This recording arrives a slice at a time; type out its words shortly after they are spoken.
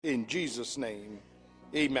In Jesus' name,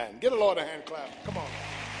 amen. Get a Lord a hand clap. Come on.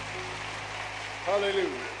 Hallelujah.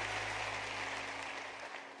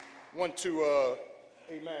 Want to,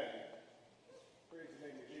 amen. Praise the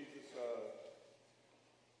name of Jesus.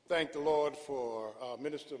 Thank the Lord for our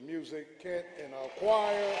minister of music, Kent, and our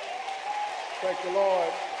choir. Thank the Lord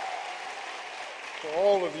for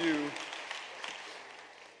all of you.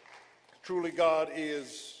 Truly, God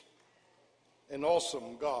is an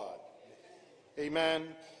awesome God. Amen.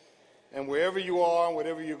 And wherever you are,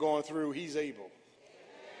 whatever you're going through, he's able.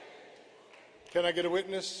 Can I get a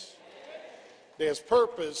witness? There's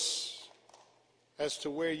purpose as to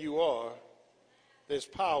where you are. There's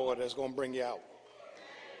power that's going to bring you out.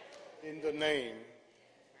 In the name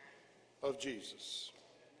of Jesus.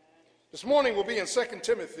 This morning we'll be in 2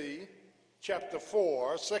 Timothy chapter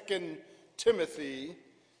 4. 2 Timothy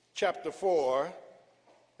chapter 4.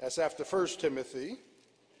 That's after 1 Timothy.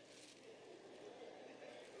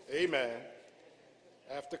 Amen.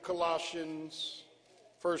 After Colossians,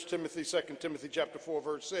 1 Timothy, 2 Timothy chapter 4,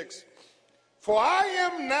 verse 6. For I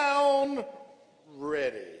am now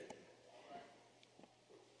ready.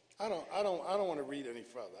 I don't want to read any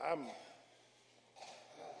further.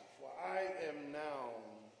 For I am now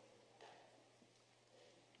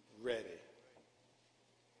ready.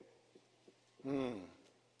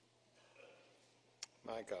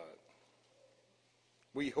 My God.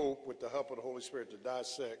 We hope with the help of the Holy Spirit to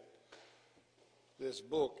dissect this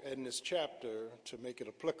book and this chapter to make it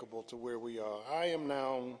applicable to where we are. I am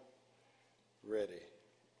now ready.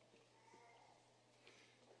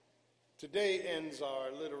 Today ends our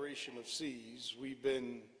alliteration of C's. We've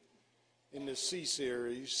been in this C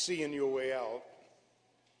series, Seeing Your Way Out,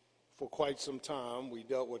 for quite some time. We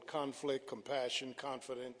dealt with conflict, compassion,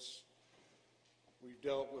 confidence. We've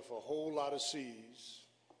dealt with a whole lot of C's.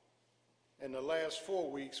 In the last 4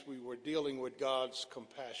 weeks, we were dealing with God's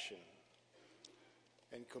compassion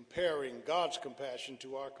and comparing God's compassion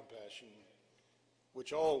to our compassion,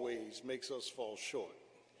 which always makes us fall short.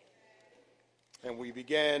 And we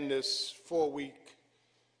began this 4-week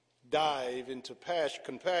dive into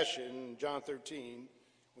compassion in John 13.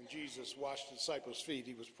 When Jesus washed the disciples' feet,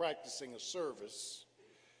 he was practicing a service.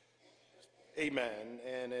 Amen.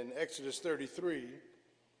 And in Exodus 33,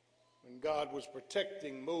 when God was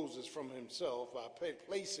protecting Moses from himself by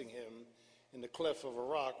placing him in the cleft of a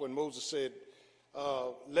rock, when Moses said,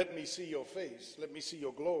 let me see your face, let me see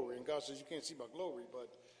your glory. And God says, you can't see my glory, but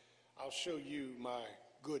I'll show you my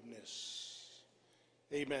goodness.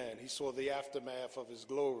 Amen. He saw the aftermath of his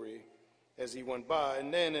glory as he went by.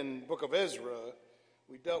 And then in the book of Ezra,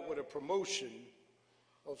 we dealt with a promotion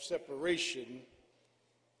of separation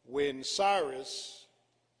when Cyrus,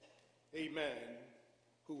 amen,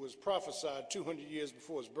 who was prophesied 200 years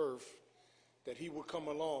before his birth, that he would come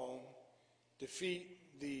along, defeat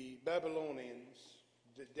the Babylonians,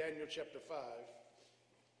 Daniel chapter 5,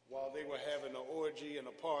 while they were having an orgy and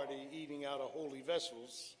a party, eating out of holy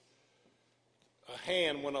vessels. A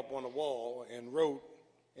hand went up on the wall and wrote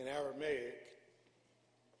in Aramaic,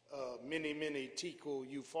 Mene, mene, tekel,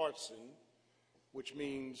 upharsin, which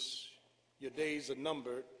means your days are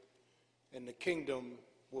numbered and the kingdom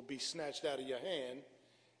will be snatched out of your hand.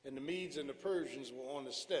 And the Medes and the Persians were on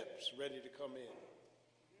the steps, ready to come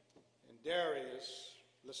in. And Darius,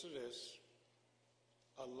 listen to this,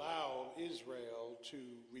 allowed Israel to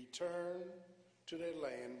return to their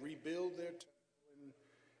land, rebuild their temple,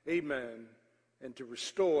 amen, and to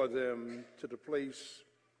restore them to the place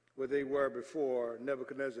where they were before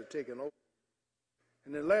Nebuchadnezzar had taken over.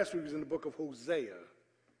 And then last week was in the book of Hosea,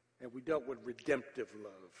 and we dealt with redemptive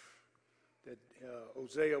love. That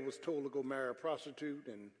Hosea was told to go marry a prostitute,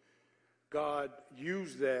 and God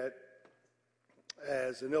used that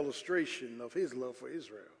as an illustration of his love for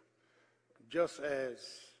Israel. Just as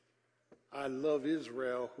I love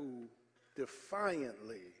Israel, who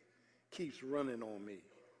defiantly keeps running on me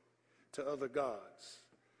to other gods,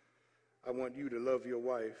 I want you to love your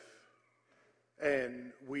wife.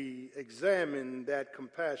 And we examine that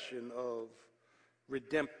compassion of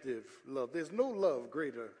redemptive love. There's no love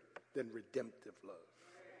greater than redemptive love.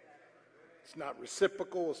 It's not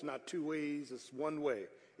reciprocal, it's not two ways, it's one way.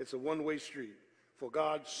 It's a one-way street. For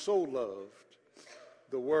God so loved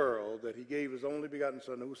the world that he gave his only begotten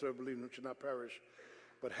Son, whosoever believes in him should not perish,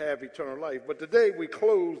 but have eternal life. But today we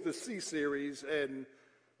close the C series, and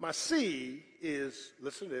my C is,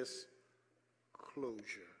 listen to this,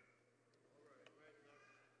 closure.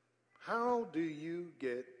 How do you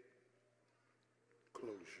get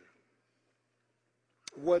closure?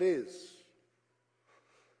 What is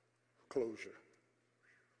closure?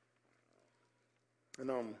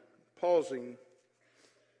 And I'm pausing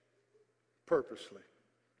purposely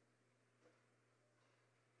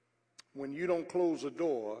when you don't close a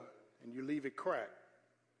door and you leave it cracked,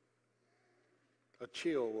 a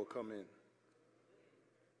chill will come in.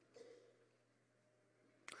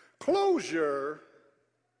 Closure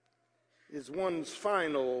is one's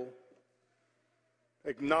final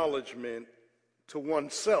acknowledgement to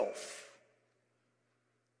oneself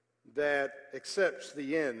that accepts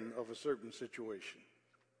the end of a certain situation.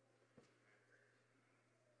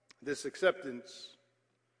 This acceptance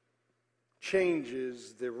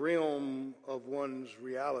changes the realm of one's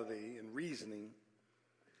reality and reasoning,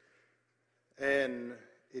 and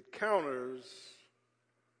it counters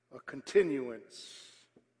a continuance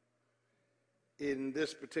in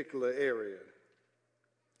this particular area.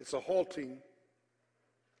 It's a halting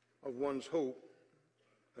of one's hope,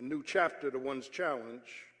 a new chapter to one's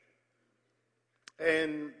challenge,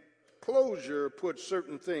 and closure puts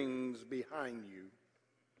certain things behind you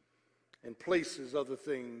and places other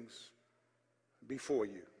things before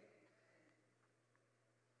you.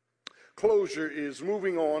 Closure is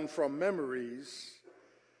moving on from memories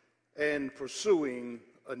and pursuing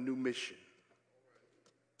a new mission.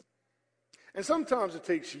 And sometimes it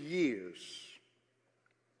takes years.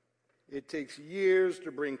 It takes years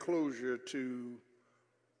to bring closure to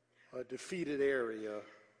a defeated area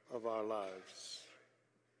of our lives.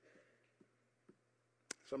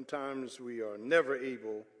 Sometimes we are never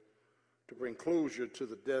able to bring closure to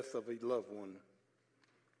the death of a loved one.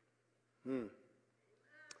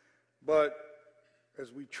 But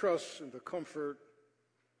as we trust in the comfort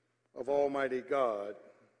of Almighty God,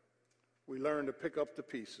 we learn to pick up the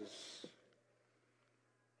pieces.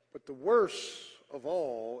 But the worst of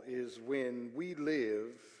all is when we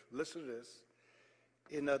live, listen to this,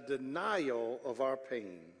 in a denial of our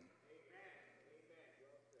pain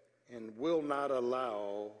and will not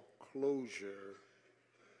allow closure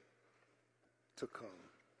to come.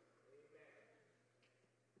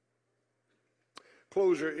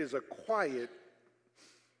 Closure is a quiet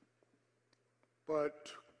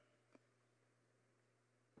but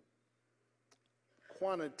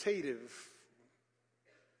quantitative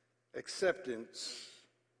acceptance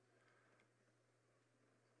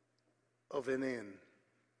of an end.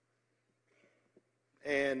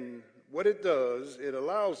 And what it does, it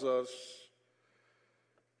allows us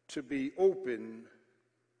to be open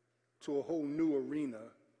to a whole new arena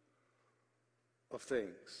of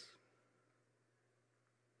things.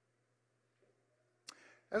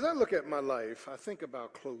 As I look at my life, I think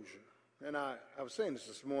about closure. And I was saying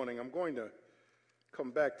this morning, I'm going to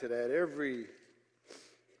come back to that. Every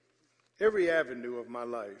avenue of my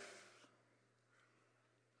life,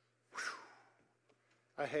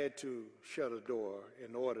 I had to shut a door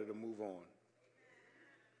in order to move on.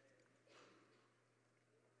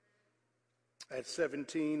 At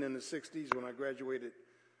 17 in the 60s, when I graduated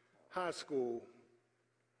high school,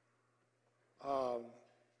 a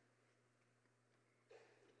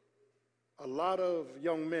lot of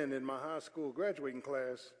young men in my high school graduating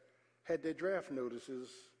class had their draft notices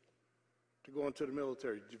to go into the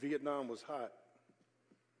military. Vietnam was hot.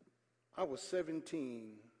 I was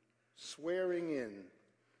 17, swearing in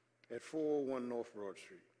at 401 North Broad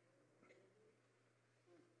Street.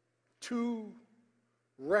 Too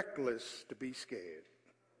reckless to be scared.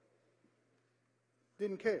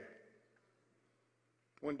 Didn't care.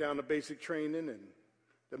 Went down to basic training, and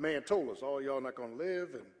the man told us, "Oh, y'all not going to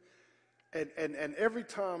live." And every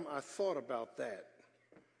time I thought about that,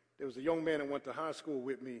 there was a young man that went to high school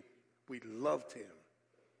with me. We loved him.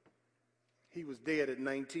 He was dead at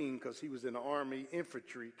 19 because he was in the Army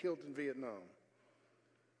infantry, killed in Vietnam.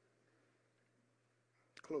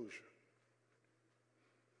 Closure.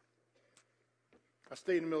 I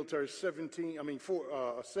stayed in the military 7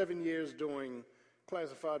 years doing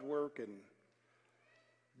classified work, and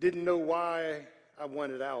didn't know why I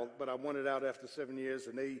wanted out, but I wanted out after 7 years,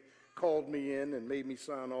 and they called me in and made me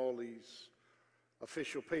sign all these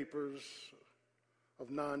official papers of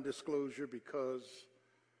non-disclosure because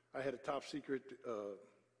I had a top secret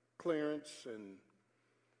clearance, and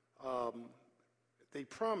they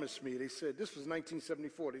promised me, they said, this was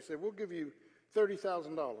 1974, they said, we'll give you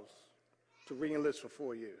 $30,000 to re-enlist for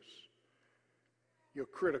 4 years. You're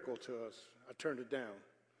critical to us. I turned it down.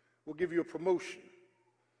 We'll give you a promotion,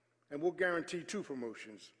 and we'll guarantee 2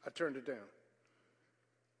 promotions. I turned it down.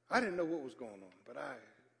 I didn't know what was going on, but I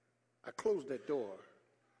closed that door,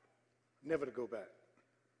 never to go back.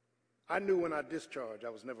 I knew when I discharged, I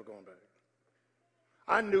was never going back.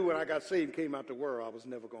 I knew when I got saved and came out the world, I was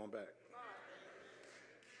never going back.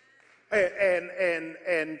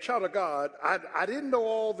 And child of God, I didn't know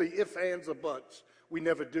all the ifs, ands, or buts. We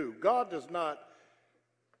never do. God does not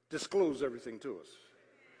disclose everything to us.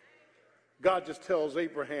 God just tells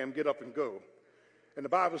Abraham, get up and go. And the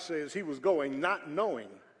Bible says he was going not knowing.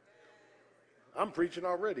 I'm preaching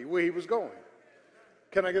already where he was going.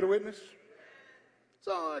 Can I get a witness?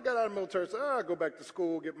 So I got out of the military, said, I'll go back to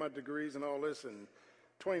school, get my degrees and all this, and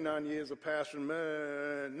 29 years of pastoring,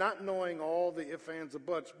 man, not knowing all the ifs, ands, or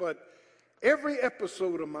buts, but every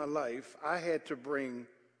episode of my life, I had to bring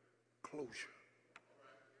closure.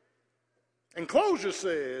 And closure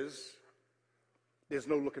says there's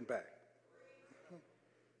no looking back.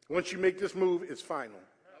 Once you make this move, it's final.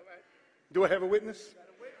 Do I have a witness?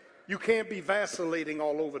 You can't be vacillating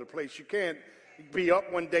all over the place. You can't be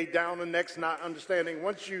up one day, down the next, not understanding.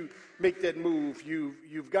 Once you make that move,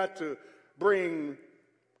 you've got to bring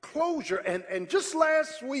closure. And just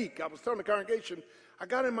last week, I was telling the congregation, I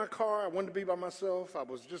got in my car. I wanted to be by myself. I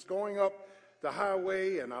was just going up the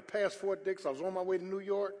highway, and I passed Fort Dix. I was on my way to New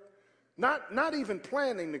York. Not even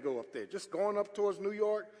planning to go up there, just going up towards New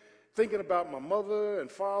York, thinking about my mother and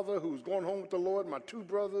father who's going home with the Lord, my two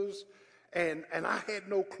brothers, and I had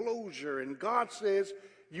no closure. And God says,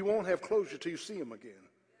 you won't have closure till you see him again.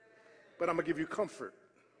 But I'm going to give you comfort.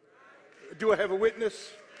 Do I have a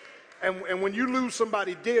witness? And when you lose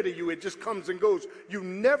somebody dear to you, it just comes and goes. You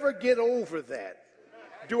never get over that.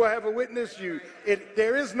 Do I have a witness?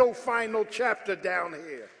 There is no final chapter down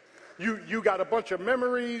here. You got a bunch of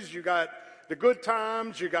memories. You got the good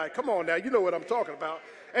times. You got, come on now, you know what I'm talking about.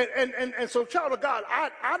 And so, child of God,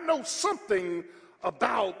 I know something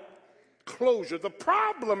about closure. The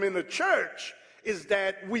problem in the church is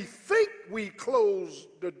that we think we close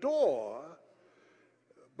the door,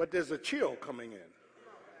 but there's a chill coming in.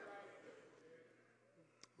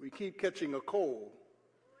 We keep catching a cold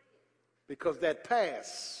because that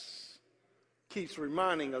past keeps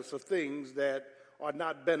reminding us of things that are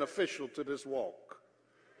not beneficial to this walk.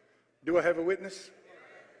 Do I have a witness?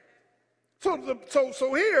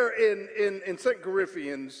 So here in 2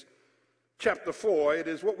 Corinthians chapter 4, it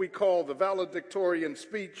is what we call the valedictorian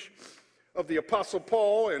speech of the Apostle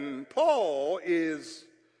Paul, and Paul is,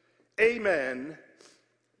 amen,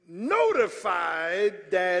 notified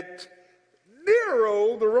that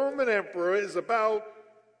Nero, the Roman emperor, is about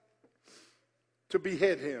to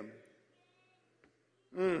behead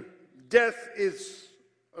him. Death is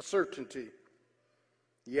a certainty.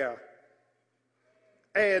 Yeah.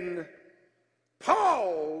 And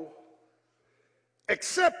Paul's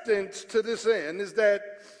acceptance to this end is that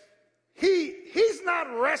he's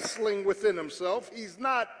not wrestling within himself. He's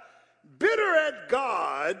not bitter at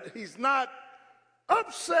God. He's not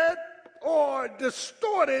upset or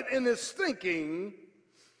distorted in his thinking.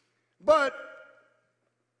 But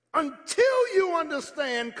until you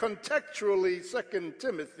understand contextually 2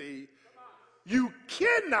 Timothy, you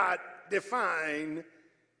cannot define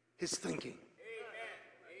his thinking.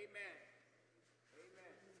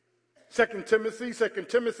 Amen. 2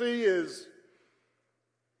 Timothy is,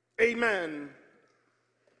 amen,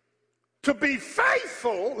 to be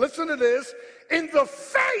faithful, listen to this, in the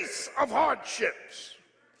face of hardships.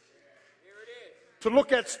 To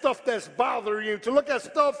look at stuff that's bothering you, to look at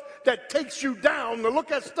stuff that takes you down, to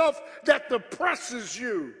look at stuff that depresses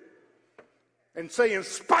you, and say, in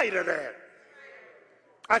spite of that,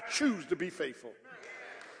 I choose to be faithful.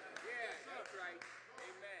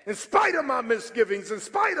 In spite of my misgivings, in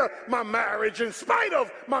spite of my marriage, in spite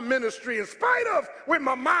of my ministry, in spite of where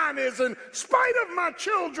my mind is, in spite of my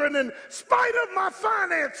children, in spite of my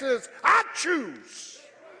finances, I choose.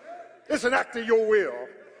 It's an act of your will.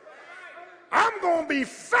 I'm going to be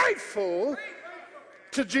faithful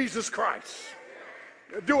to Jesus Christ.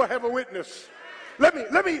 Do I have a witness? Let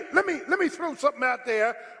me throw something out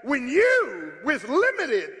there. When you, with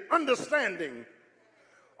limited understanding,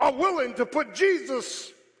 are willing to put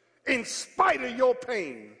Jesus in spite of your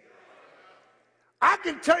pain, I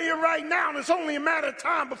can tell you right now, and it's only a matter of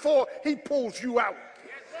time before he pulls you out.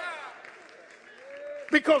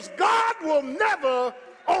 Because God will never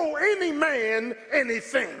owe any man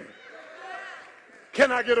anything. Can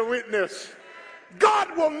I get a witness?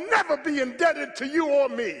 God will never be indebted to you or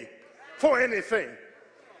me for anything.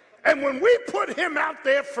 And when we put him out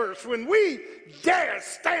there first, when we dare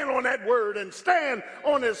stand on that word and stand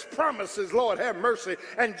on his promises, Lord have mercy,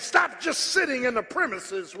 and stop just sitting in the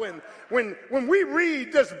premises, when we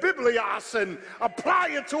read this Biblios and apply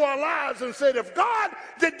it to our lives and said, if God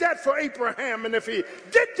did that for Abraham, and if he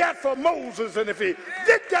did that for Moses, and if he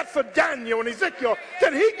did that for Daniel and Ezekiel,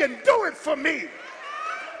 then he can do it for me.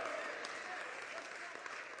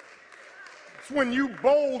 It's when you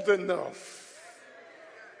bold enough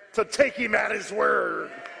to take him at his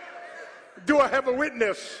word. Do I have a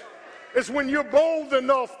witness? It's when you're bold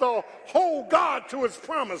enough to hold God to his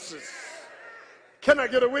promises. Can I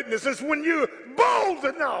get a witness? It's when you're bold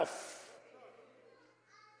enough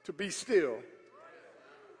to be still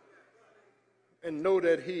and know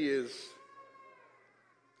that he is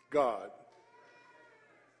God.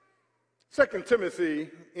 2 Timothy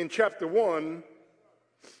in chapter 1,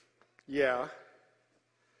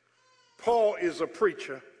 Paul is a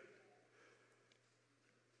preacher.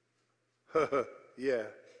 Yeah.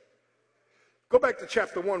 Go back to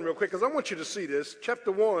chapter 1 real quick because I want you to see this.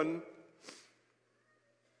 Chapter 1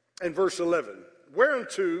 and verse 11.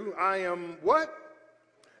 Whereunto I am what?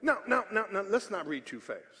 Now, let's not read too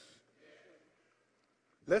fast.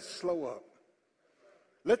 Let's slow up.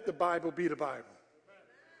 Let the Bible be the Bible.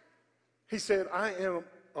 He said, I am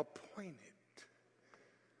appointed.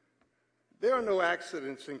 There are no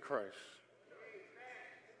accidents in Christ.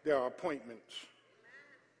 There are appointments.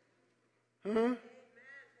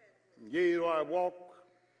 Yea, though I walk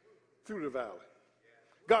through the valley.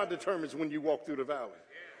 God determines when you walk through the valley.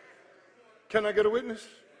 Can I get a witness?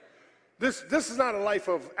 This is not a life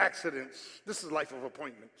of accidents. This is a life of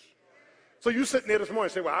appointments. So you sitting there this morning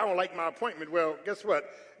and say, well, I don't like my appointment. Well, guess what?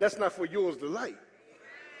 That's not for yours to like.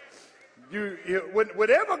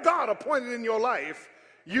 Whatever God appointed in your life,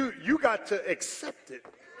 you got to accept it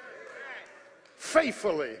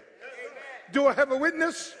faithfully. Do I have a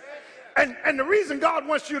witness? And the reason God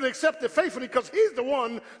wants you to accept it faithfully because he's the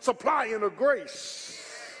one supplying the grace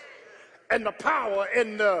and the power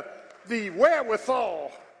and the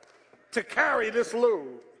wherewithal to carry this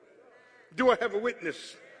load. Do I have a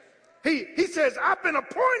witness? He says, I've been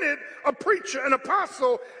appointed a preacher, an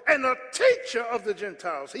apostle, and a teacher of the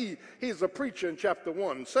Gentiles. He's a preacher in chapter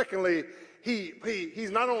 1. Secondly,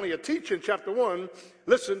 he's not only a teacher in chapter 1,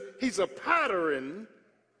 listen, he's a pattern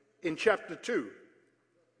in chapter 2.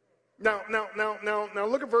 Now,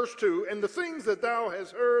 look at verse 2. And the things that thou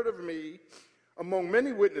hast heard of me among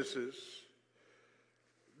many witnesses,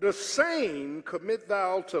 the same commit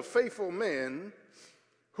thou to faithful men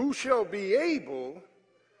who shall be able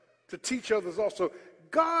to teach others also.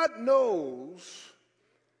 God knows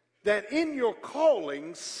that in your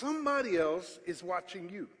calling, somebody else is watching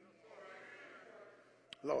you.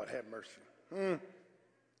 Lord have mercy.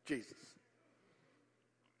 Jesus.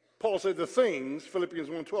 Paul said the things, Philippians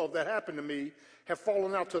 1:12, that happened to me have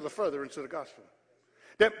fallen out to the furtherance of the gospel.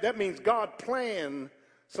 That means God planned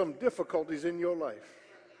some difficulties in your life.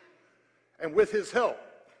 And with his help,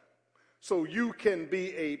 so you can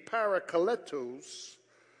be a parakletos,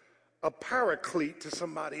 a paraclete to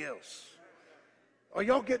somebody else. Are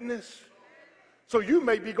y'all getting this? So you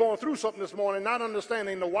may be going through something this morning, not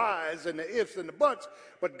understanding the whys and the ifs and the buts,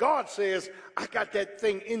 but God says, I got that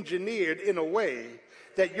thing engineered in a way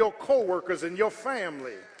that your coworkers and your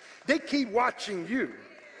family, they keep watching you.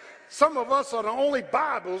 Some of us are the only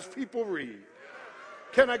Bibles people read.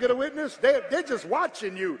 Can I get a witness? They're just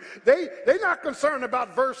watching you. They're not concerned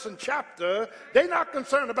about verse and chapter. They're not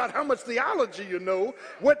concerned about how much theology you know.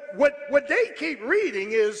 What they keep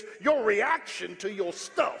reading is your reaction to your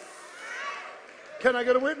stuff. Can I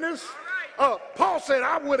get a witness? Paul said,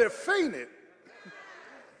 I would have fainted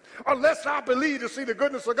unless I believe to see the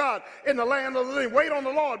goodness of God in the land of the living. Wait on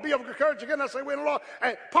the Lord. Be of good courage. Again, I say, wait on the Lord.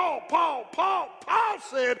 And Paul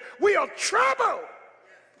said, we are troubled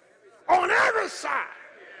on every side.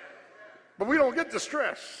 But we don't get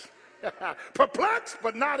distressed. Perplexed,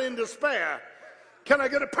 but not in despair. Can I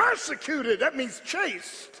get a persecuted? That means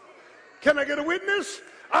chased. Can I get a witness?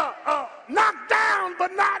 Knocked down,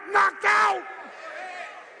 but not knocked out.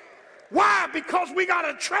 Why? Because we got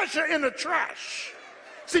a treasure in the trash.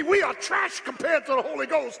 See, we are trash compared to the Holy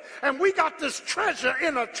Ghost, and we got this treasure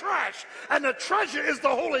in the trash, and the treasure is the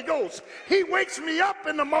Holy Ghost. He wakes me up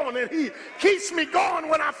in the morning. He keeps me going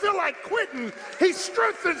when I feel like quitting. He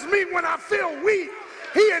strengthens me when I feel weak.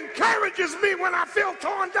 He encourages me when I feel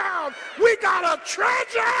torn down. We got a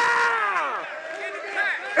treasure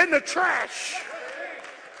in the trash.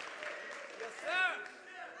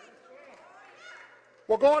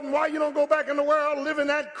 Well, Gordon, why you don't go back in the world living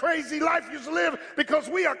that crazy life you used to live? Because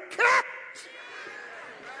we are kept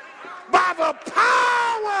by the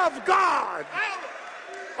power of God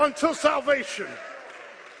until salvation.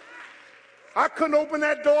 I couldn't open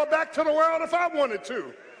that door back to the world if I wanted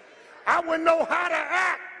to. I wouldn't know how to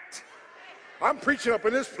act. I'm preaching up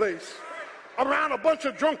in this place around a bunch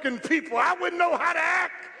of drunken people. I wouldn't know how to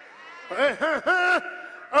act.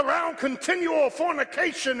 Around continual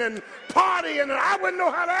fornication and partying, and I wouldn't know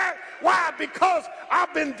how to act. Why? Because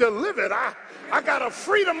I've been delivered. I got a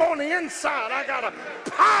freedom on the inside. I got a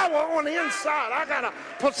power on the inside. I got a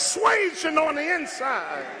persuasion on the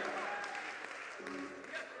inside.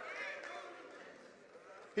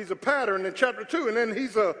 He's a pattern in chapter 2, and then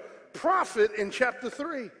he's a prophet in chapter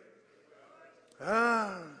 3.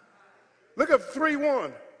 Look at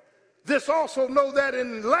 3:1. This also know that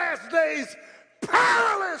in last days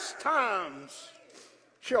perilous times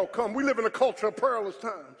shall come. We live in a culture of perilous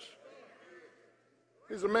times.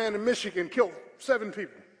 There's a man in Michigan killed 7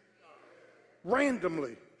 people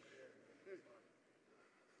randomly.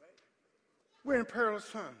 We're in perilous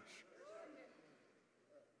times.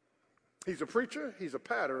 He's a preacher, he's a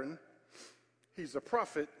pattern, he's a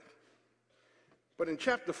prophet, but in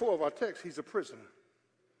chapter 4 of our text, he's a prisoner.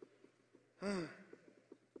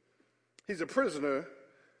 He's a prisoner,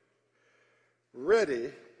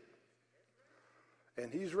 ready,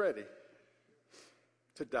 and he's ready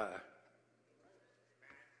to die.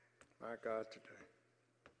 My God, today.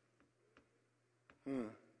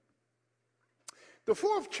 The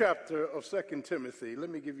 4th chapter of 2 Timothy, let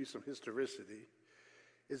me give you some historicity,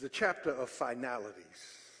 is a chapter of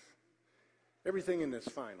finalities. Everything in this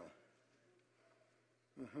final.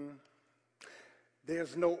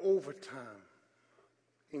 There's no overtime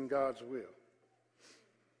in God's will.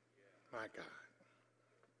 My God.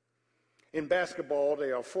 In basketball,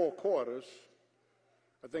 there are 4 quarters.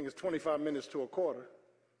 I think it's 25 minutes to a quarter.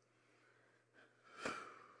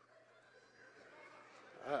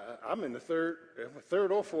 I'm in the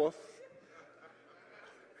third or fourth.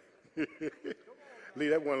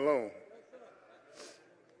 Leave that one alone.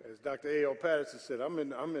 As Dr. A.L. Patterson said, I'm in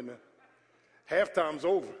the halftime's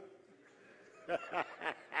over.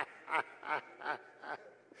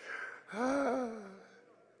 I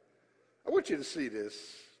want you to see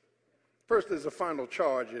this. First, there's a final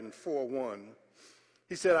charge in 4:1.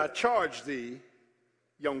 He said, I charge thee,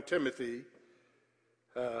 young Timothy,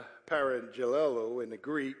 parangelelo in the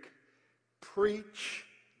Greek, preach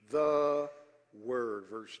the word,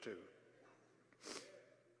 verse 2.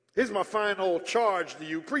 Here's my final charge to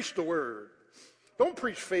you. Preach the word. Don't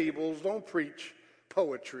preach fables. Don't preach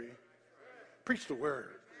poetry. Preach the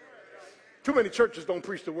word. Too many churches don't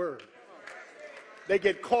preach the word. They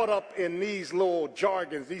get caught up in these little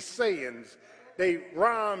jargons, these sayings, they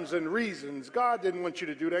rhymes and reasons. God didn't want you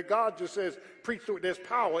to do that. God just says, preach the word. There's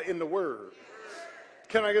power in the word.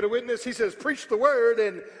 Can I get a witness? He says, preach the word,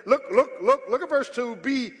 and look at verse 2.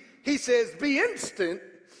 He says, be instant,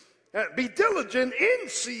 be diligent in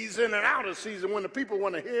season and out of season, when the people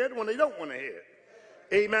want to hear it, when they don't want to hear it.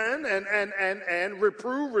 Amen. And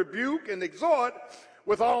reprove, rebuke, and exhort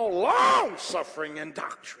with all long suffering and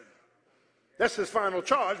doctrine. That's his final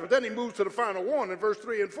charge, but then he moves to the final warning in verse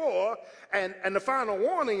 3 and 4, and the final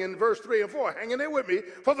warning in verse 3 and 4. Hang in there with me.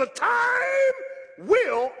 For the time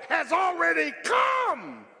has already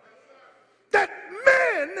come that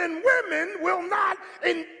men and women will not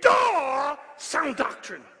endure sound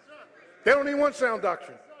doctrine. They don't even want sound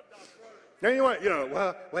doctrine. They don't want,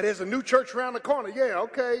 well, there's a new church around the corner. Yeah,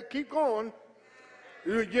 okay, keep going.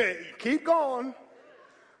 Yeah, keep going.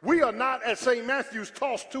 We are not at St. Matthew's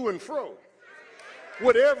tossed to and fro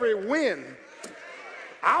with every wind.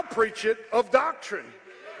 I'll preach it of doctrine.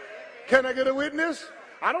 Can I get a witness?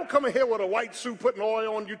 I don't come in here with a white suit putting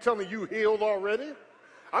oil on you telling you healed already.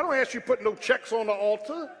 I don't ask you put no checks on the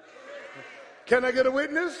altar. Can I get a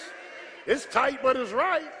witness? It's tight, but it's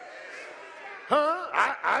right. Huh?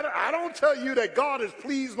 I don't tell you that God is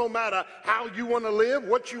pleased no matter how you want to live,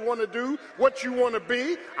 what you want to do, what you want to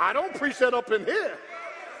be. I don't preach that up in here.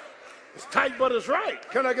 It's tight, but it's right.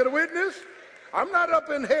 Can I get a witness? I'm not up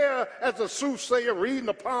in here as a soothsayer reading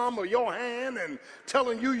the palm of your hand and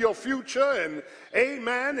telling you your future and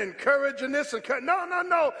amen, encouraging this and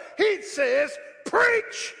no. He says,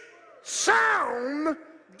 preach sound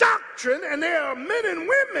doctrine, and there are men and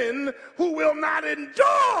women who will not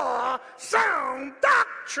endure sound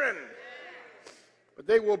doctrine. But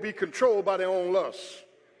they will be controlled by their own lusts.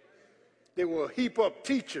 They will heap up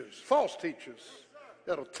teachers, false teachers,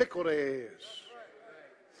 that'll tickle their ears.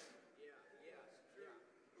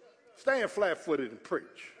 Stand flat-footed and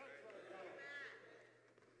preach.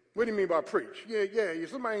 What do you mean by preach? Yeah, if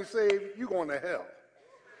somebody ain't saved, you're going to hell.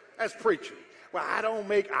 That's preaching. Well, I don't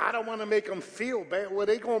want to make them feel bad. Well,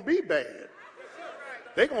 they're going to be bad.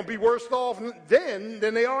 They're going to be worse off then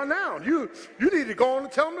than they are now. You need to go on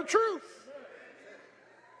and tell them the truth.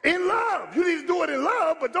 In love. You need to do it in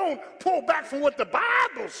love, but don't pull back from what the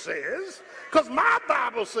Bible says. Because my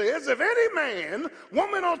Bible says if any man,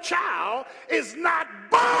 woman, or child is not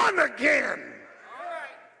born again,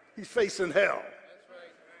 he's facing hell.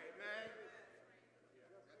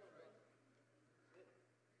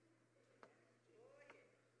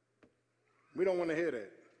 We don't want to hear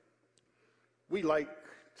that. We like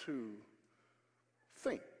to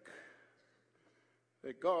think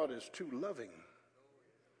that God is too loving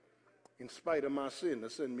in spite of my sin, to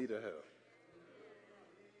send me to hell.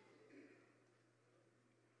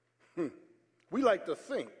 We like to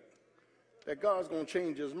think that God's going to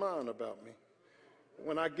change his mind about me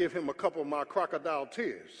when I give him a couple of my crocodile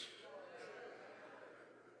tears.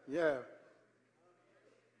 Yeah.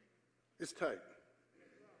 It's tight.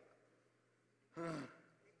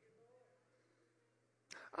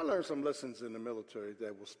 I learned some lessons in the military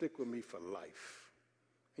that will stick with me for life.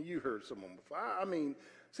 And you heard some of them before. I mean,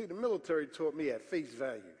 see, the military taught me at face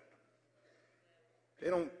value. They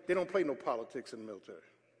don't play no politics in the military.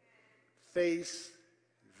 Face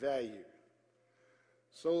value.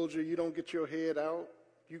 Soldier, you don't get your head out,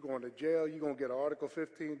 you're going to jail, you're going to get Article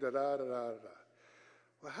 15, da-da-da-da-da.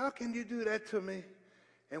 Well, how can you do that to me?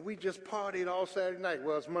 And we just partied all Saturday night.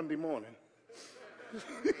 Well, it's Monday morning.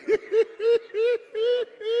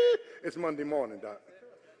 It's Monday morning, Doc.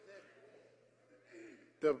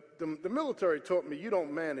 The military taught me you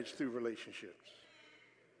don't manage through relationships.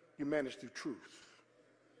 You manage through truth.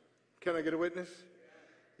 Can I get a witness?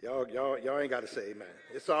 Y'all ain't got to say amen.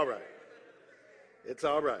 It's all right. It's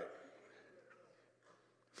all right.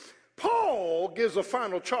 Paul gives a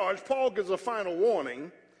final charge. Paul gives a final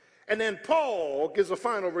warning. And then Paul gives a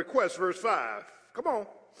final request, verse 5. Come on.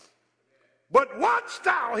 But watch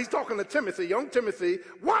thou, he's talking to Timothy, young Timothy,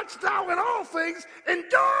 watch thou in all things,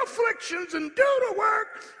 endure afflictions, and do the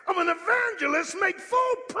work of an evangelist, make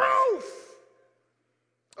full proof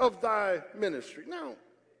of thy ministry. Now,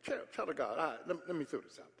 child of God, let me throw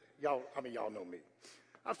this out there. Y'all know me.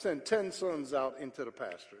 I've sent 10 sons out into the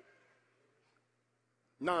pastorate.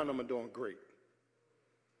 9 of them are doing great.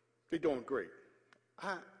 They're doing great.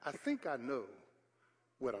 I think I know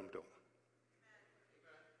what I'm doing.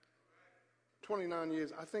 29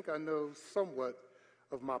 years, I think I know somewhat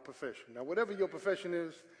of my profession. Now, whatever your profession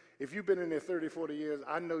is, if you've been in there 30, 40 years,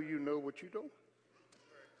 I know you know what you do.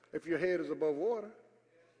 If your head is above water.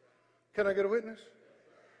 Can I get a witness?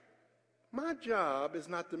 My job is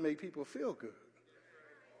not to make people feel good.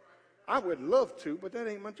 I would love to, but that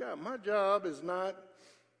ain't my job. My job is not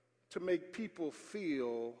to make people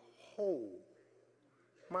feel whole.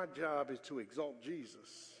 My job is to exalt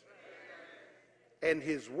Jesus and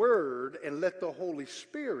his word and let the Holy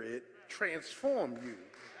Spirit transform you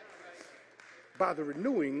by the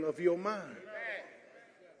renewing of your mind.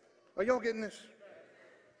 Are y'all getting this?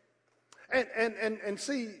 And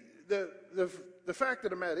see, the fact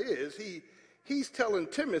of the matter is, he's telling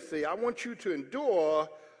Timothy, I want you to endure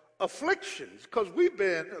afflictions, because we've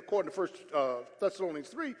been, according to 1 Thessalonians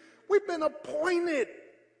 3, we've been appointed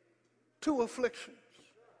to afflictions.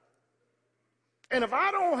 And if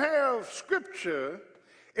I don't have scripture,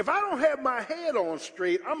 if I don't have my head on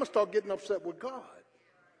straight, I'm going to start getting upset with God.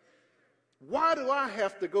 Why do I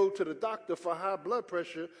have to go to the doctor for high blood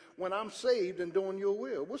pressure when I'm saved and doing your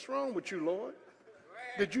will? What's wrong with you, Lord?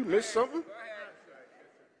 Did you miss something?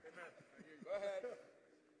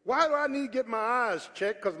 Why do I need to get my eyes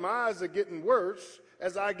checked? Because my eyes are getting worse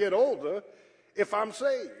as I get older if I'm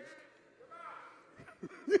saved.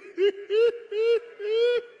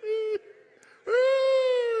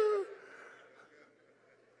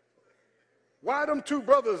 Why them two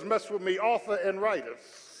brothers mess with me, Arthur and Ryder,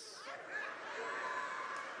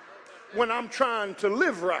 when I'm trying to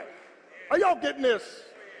live right? Are y'all getting this?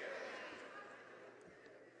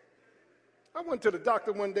 I went to the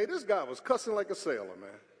doctor one day. This guy was cussing like a sailor,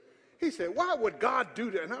 man. He said, why would God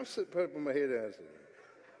do that? And I'm sitting putting my head down.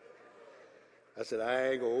 I said, I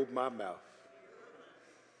ain't going to open my mouth.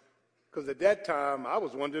 Because at that time, I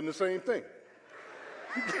was wondering the same thing.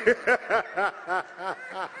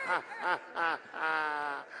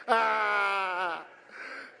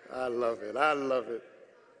 I love it. I love it.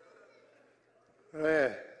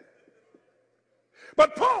 Man.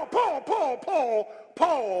 But Paul,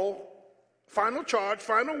 final charge,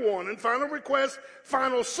 final warning, final request,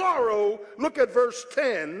 final sorrow. Look at verse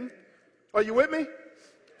 10. Are you with me?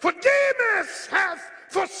 For Demas hath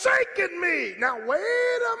forsaken me. Now, wait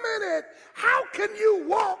a minute. How can you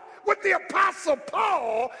walk with the Apostle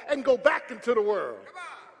Paul and go back into the world?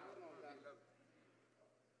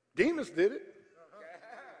 Demas did it.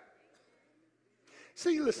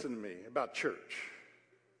 See, listen to me about church.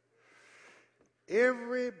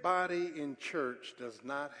 Everybody in church does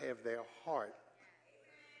not have their heart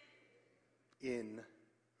in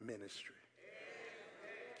ministry.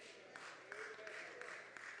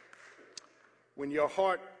 When your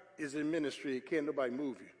heart is in ministry, can't nobody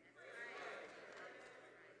move you.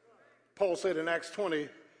 Paul said in Acts 20,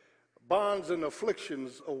 bonds and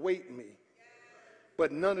afflictions await me,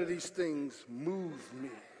 but none of these things move me.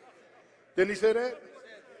 Didn't he say that?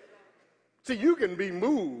 See, you can be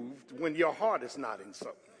moved when your heart is not in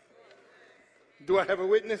something. Do I have a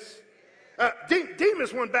witness?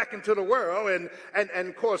 Demas went back into the world, and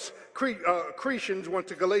of course, Cretans went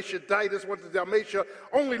to Galatia, Titus went to Dalmatia.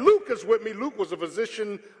 Only Luke is with me. Luke was a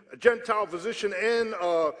physician, a Gentile physician, and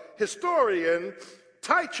a historian.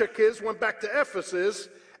 Tychicus went back to Ephesus,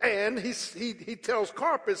 and he tells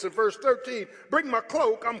Carpus in verse 13, bring my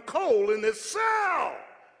cloak, I'm cold in this cell.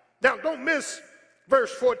 Now, don't miss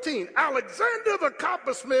verse 14. Alexander the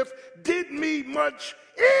coppersmith did me much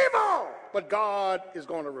evil, but God is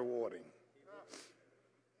going to reward him.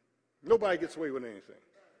 Nobody gets away with anything.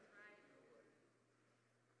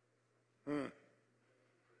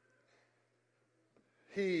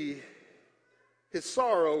 His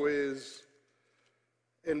sorrow is,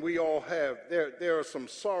 and we all have, there are some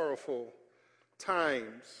sorrowful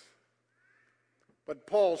times. But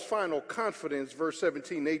Paul's final confidence, verse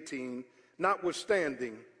 17, 18,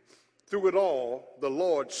 notwithstanding, through it all, the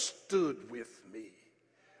Lord stood with me.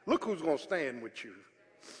 Look who's going to stand with you.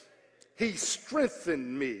 He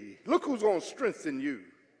strengthened me. Look who's going to strengthen you.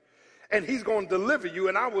 And he's going to deliver you.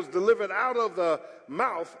 And I was delivered out of the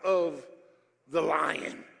mouth of the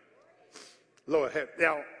lion. Lord,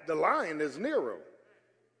 now the lion is Nero.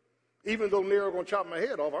 Even though Nero going to chop my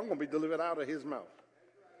head off, I'm going to be delivered out of his mouth.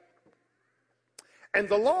 And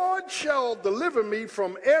the Lord shall deliver me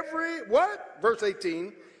from every, what? Verse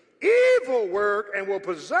 18, evil work, and will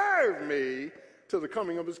preserve me to the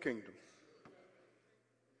coming of his kingdom.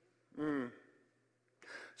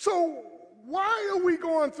 So why are we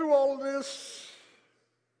going through all of this?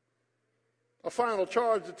 A final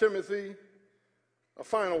charge to Timothy, a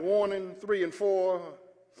final warning, 3 and 4,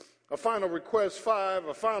 a final request, 5,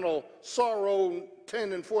 a final sorrow,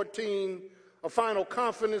 10 and 14, a final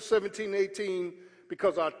confidence, 17, 18,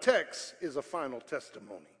 because our text is a final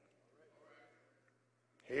testimony.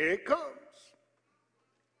 Here it comes.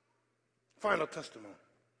 Final testimony.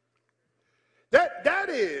 That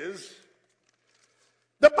is,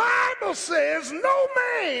 the Bible says no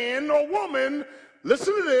man or woman,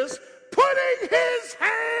 listen to this, putting his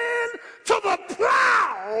hand to the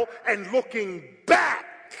plow and looking back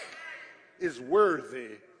is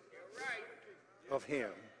worthy of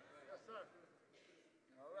him.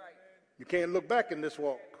 You can't look back in this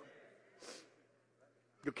walk.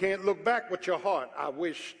 You can't look back with your heart, I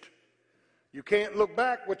wished. You can't look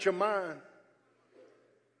back with your mind.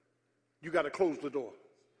 You got to close the door.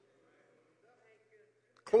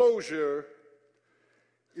 Closure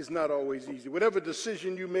is not always easy. Whatever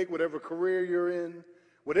decision you make, whatever career you're in,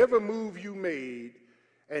 whatever move you made,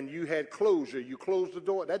 and you had closure, you closed the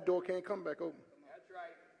door, that door can't come back open. That's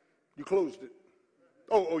right. You closed it.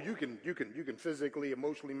 Oh, you can physically,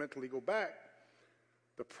 emotionally, mentally go back.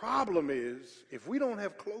 The problem is, if we don't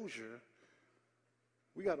have closure,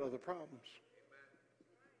 we got other problems.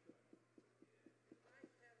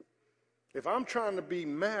 If I'm trying to be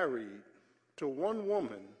married to one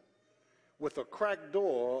woman with a cracked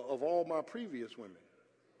door of all my previous women,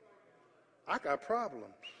 I got problems.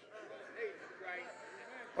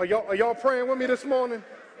 Are y'all praying with me this morning?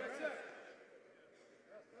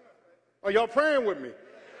 Are y'all praying with me?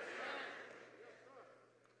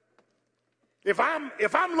 If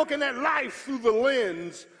I'm looking at life through the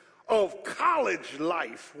lens of college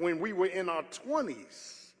life when we were in our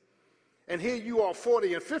 20s, and here you are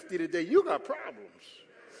 40 and 50 today, you got problems.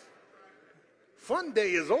 Fun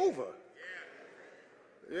day is over.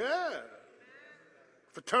 Yeah.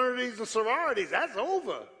 Fraternities and sororities, that's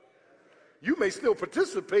over. You may still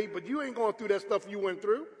participate, but you ain't going through that stuff you went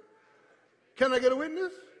through. Can I get a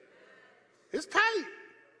witness? It's tight.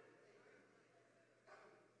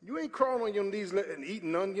 You ain't crawling on your knees and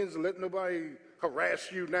eating onions and letting nobody harass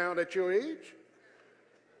you now at your age.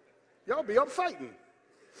 Y'all be up fighting.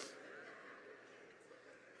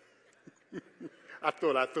 I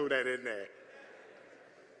thought I'd throw that in there.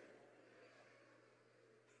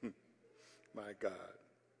 My God.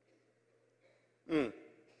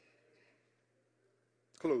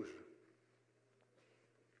 Closure.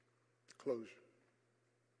 Closure.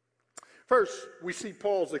 First, we see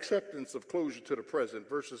Paul's acceptance of closure to the present,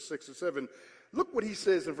 verses 6 and 7. Look what he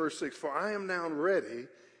says in verse 6. For I am now ready.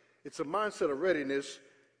 It's a mindset of readiness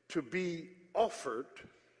to be offered.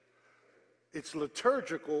 It's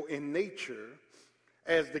liturgical in nature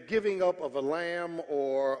as the giving up of a lamb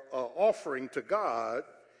or an offering to God.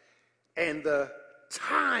 And the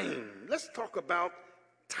time. Let's talk about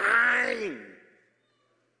time.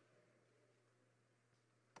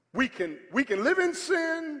 We can live in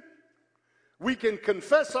sin. We can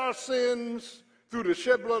confess our sins through the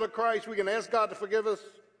shed blood of Christ. We can ask God to forgive us.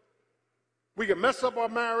 We can mess up our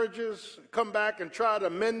marriages, come back and try to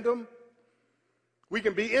mend them. We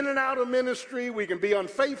can be in and out of ministry. We can be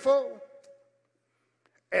unfaithful.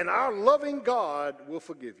 And our loving God will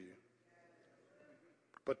forgive you.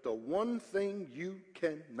 But the one thing you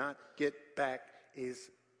cannot get back is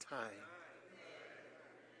time.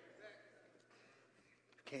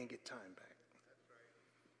 Can't get time back.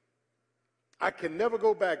 I can never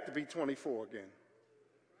go back to be 24 again.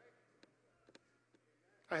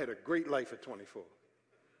 I had a great life at 24.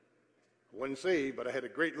 I wasn't saved, but I had a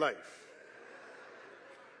great life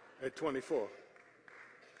at 24.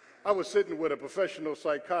 I was sitting with a professional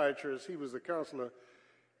psychiatrist. He was a counselor.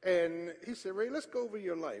 And he said, Ray, let's go over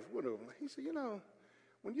your life. He said, you know,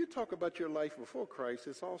 when you talk about your life before Christ,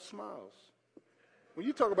 it's all smiles. When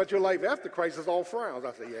you talk about your life after Christ, it's all frowns.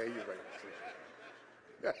 I said, yeah, you're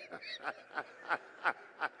right.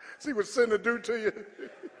 See what sin will do to you?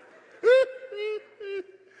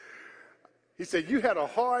 He said, you had a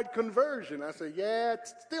hard conversion. I said, yeah,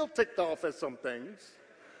 it's still ticked off at some things.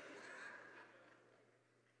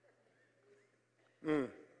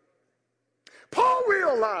 Paul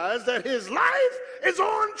realized that his life is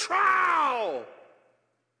on trial.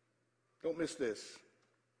 Don't miss this.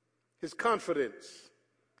 His confidence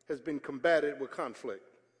has been combated with conflict.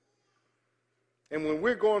 And when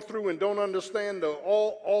we're going through and don't understand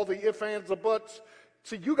all the ifs, ands, or buts,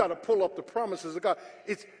 see, you got to pull up the promises of God.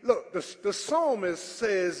 Look, the psalmist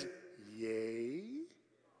says, yea,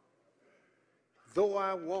 though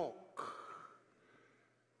I walk.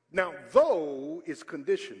 Now, though is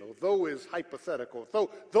conditional. Though is hypothetical.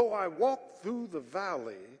 Though I walk through the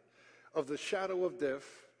valley of the shadow of death,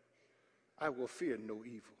 I will fear no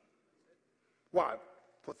evil. Why?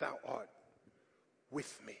 For thou art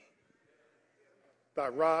with me. Thy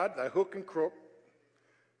rod, thy hook and crook,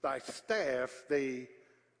 thy staff, they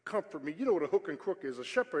comfort me. You know what a hook and crook is? A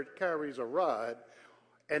shepherd carries a rod,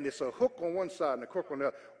 and it's a hook on one side and a crook on the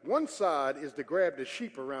other. One side is to grab the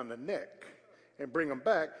sheep around the neck and bring them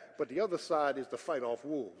back, but the other side is to fight off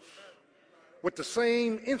wolves with the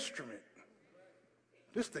same instrument.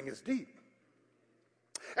 This thing is deep.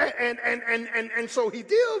 And so he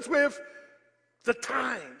deals with the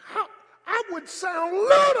time. I would sound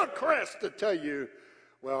ludicrous to tell you,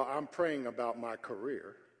 well, I'm praying about my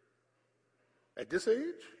career. At this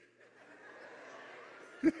age?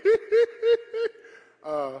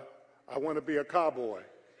 I want to be a cowboy.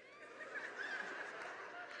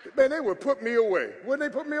 Man, they would put me away.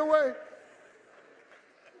 Wouldn't they put me away?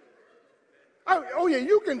 Oh yeah,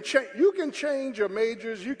 you can change your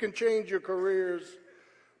majors, you can change your careers,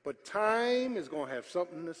 but time is going to have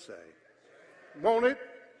something to say. Won't it?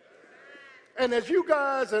 And as you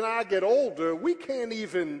guys and I get older, we can't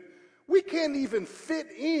even fit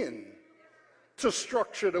in to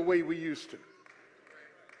structure the way we used to.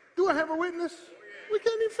 Do I have a witness? We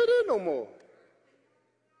can't even fit in no more.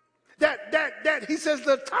 That he says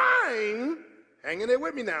the time, hang in there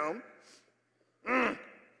with me now,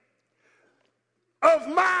 of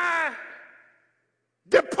my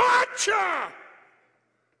departure.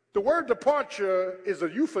 The word departure is a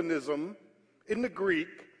euphemism in the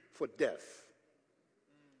Greek for death.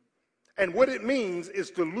 And what it means is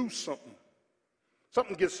to loose something.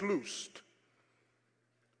 Something gets loosed.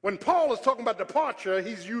 When Paul is talking about departure,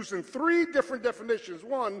 he's using three different definitions.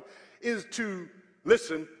 One is to,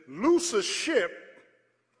 listen, loose a ship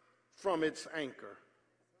from its anchor.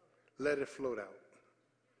 Let it float out.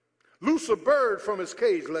 Loose a bird from its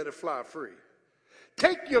cage. Let it fly free.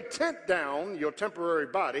 Take your tent down, your temporary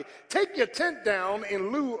body. Take your tent down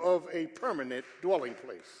in lieu of a permanent dwelling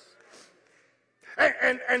place.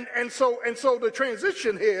 And so the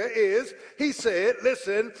transition here is, he said,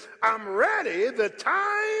 listen, I'm ready. The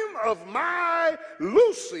time of my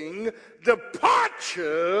loosing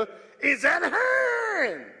departure is at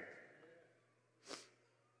hand.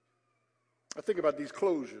 I think about these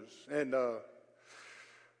closures, and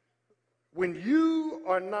when you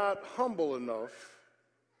are not humble enough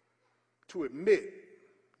to admit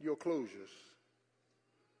your closures,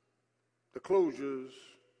 the closures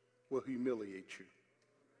will humiliate you.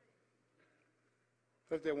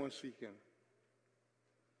 Let that one sink in.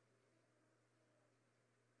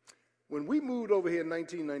 When we moved over here in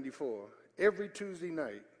 1994, every Tuesday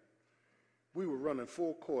night, we were running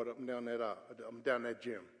full court up and down that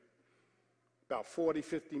gym. About 40,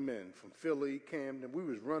 50 men from Philly, Camden. We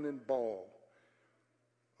was running ball.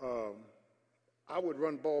 I would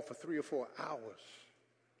run ball for 3 or 4 hours.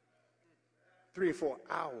 3 or 4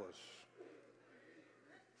 hours.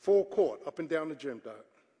 Full court, up and down the gym, Doc.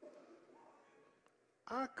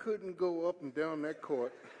 I couldn't go up and down that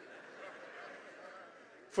court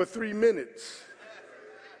for 3 minutes.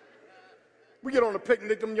 We get on a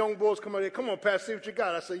picnic, them young boys come out here, come on, Pastor, see what you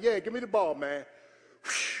got. I say, yeah, give me the ball, man.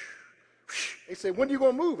 They say, when are you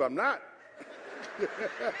going to move? I'm not.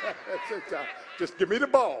 Just give me the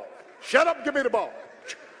ball. Shut up, give me the ball.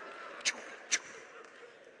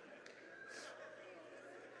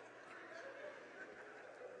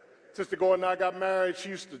 Sister Gordon and I got married. She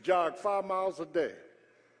used to jog 5 miles a day.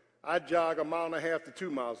 I jog 1.5 miles to 2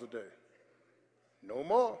 miles a day. No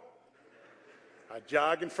more. I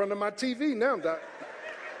jog in front of my TV now, Doc.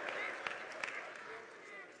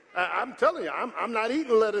 I'm telling you, I'm not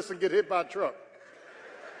eating lettuce and get hit by a truck.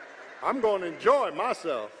 I'm going to enjoy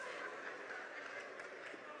myself.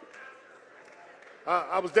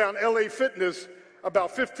 I was down LA Fitness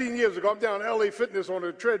about 15 years ago. I'm down LA Fitness on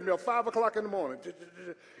a treadmill, 5 o'clock in the morning.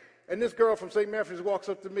 And this girl from St. Matthews walks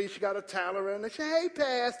up to me. She got a towel around. And she said, "Hey,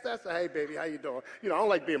 Pastor." I said, "Hey, baby, how you doing?" You know, I don't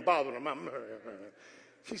like being bothered.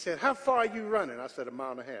 She said, "How far are you running?" I said, 1.5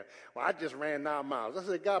 miles. "Well, I just ran 9 miles." I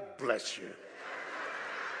said, "God bless you.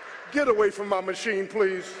 Get away from my machine,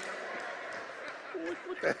 please.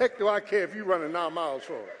 What the heck do I care if you're running 9 miles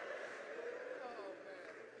for?"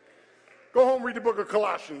 Go home, read the book of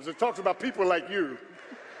Colossians. It talks about people like you.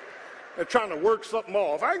 They're trying to work something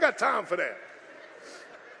off. I ain't got time for that.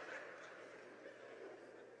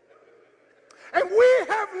 And we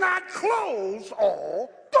have not closed all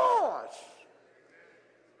doors.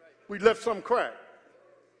 We left some cracked.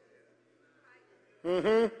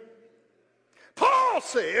 Paul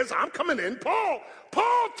says, I'm coming in, Paul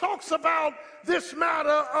talks about this matter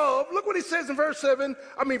of, look what he says in verse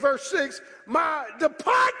 6, my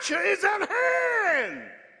departure is at hand.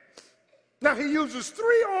 Now he uses 3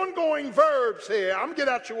 ongoing verbs here. I'm going to get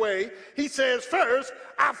out your way. He says first,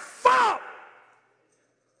 I fought.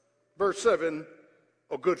 Verse 7,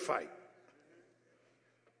 a good fight.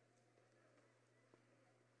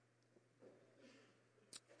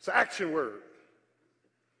 It's an action word.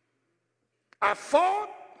 I fought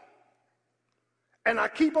and I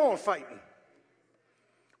keep on fighting.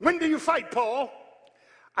 When do you fight, Paul?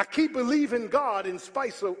 I keep believing God in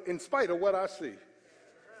spite of what I see.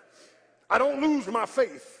 I don't lose my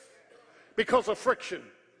faith because of friction.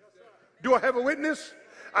 Do I have a witness?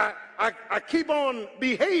 I keep on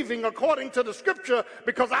behaving according to the scripture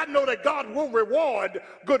because I know that God will reward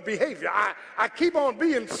good behavior. I keep on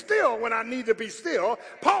being still when I need to be still.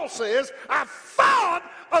 Paul says, I fought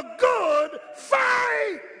a good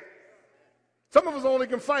fight. Some of us only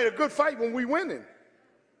can fight a good fight when we're winning.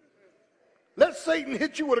 Let Satan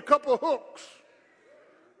hit you with a couple of hooks.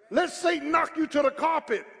 Let Satan knock you to the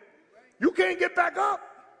carpet. You can't get back up.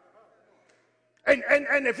 And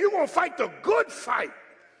if you're going to fight the good fight,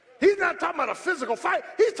 he's not talking about a physical fight.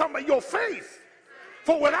 He's talking about your faith.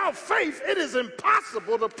 For without faith, it is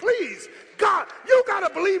impossible to please God. You got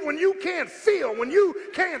to believe when you can't feel, when you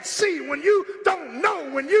can't see, when you don't know,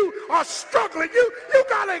 when you are struggling. You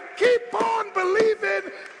got to keep on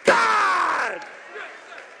believing God.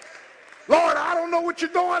 Lord, I don't know what you're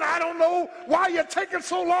doing. I don't know why you're taking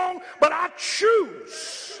so long, but I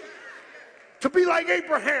choose to be like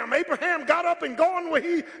Abraham. Abraham got up and gone where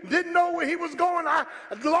he didn't know where he was going.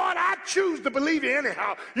 Lord, I choose to believe you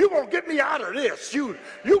anyhow. You're going to get me out of this. You're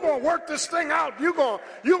going to work this thing out. You're going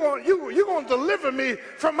to deliver me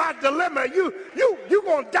from my dilemma. You're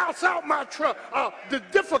going to douse out my the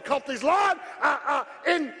difficulties. Lord, as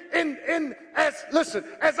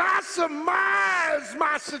I surmise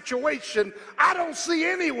my situation, I don't see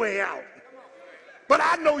any way out. But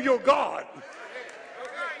I know you're God.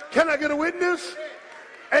 Can I get a witness?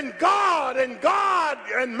 And God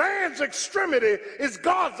and man's extremity is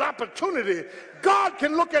God's opportunity. God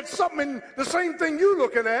can look at something, the same thing you're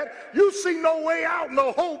looking at. You see no way out,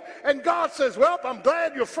 no hope. And God says, well, I'm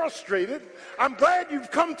glad you're frustrated. I'm glad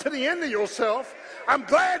you've come to the end of yourself. I'm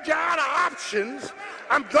glad you're out of options.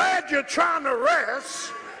 I'm glad you're trying to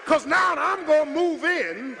rest. Because now I'm going to move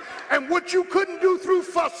in, and what you couldn't do through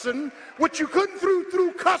fussing, what you couldn't do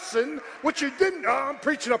through cussing, what you didn't, I'm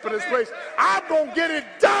preaching up in this place, I'm going to get it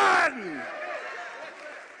done.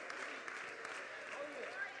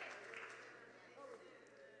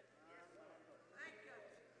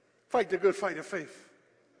 Fight the good fight of faith.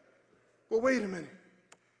 Well, wait a minute.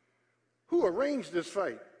 Who arranged this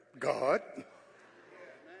fight? God.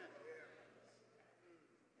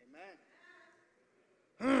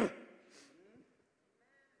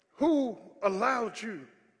 Who allowed you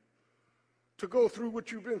to go through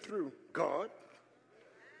what you've been through? God.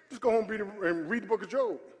 Just go home and read the book of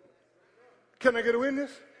Job. Can I get a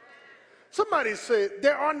witness? Somebody said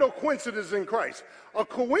there are no coincidences in Christ. A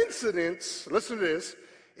coincidence, listen to this,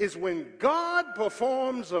 is when God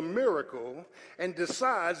performs a miracle and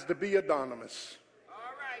decides to be anonymous. All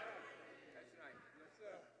right. That's right.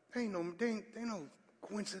 There ain't no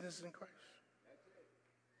coincidence in Christ.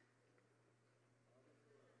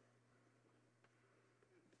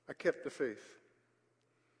 I kept the faith.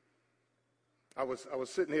 I was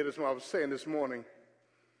sitting here this morning, I was saying this morning,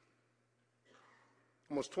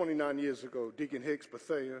 almost 29 years ago, Deacon Hicks,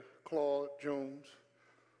 Bethea, Claude, Jones,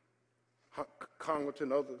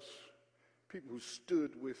 Congleton, others, people who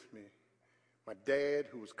stood with me. My dad,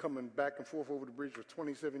 who was coming back and forth over the bridge for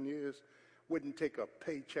 27 years, wouldn't take a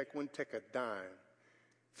paycheck, wouldn't take a dime.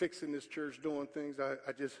 Fixing this church, doing things,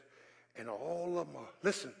 and all of them are,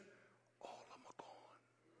 listen, all of them are gone.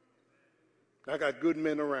 I got good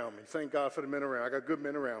men around me. Thank God for the men around. I got good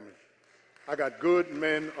men around me. I got good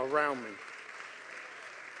men around me.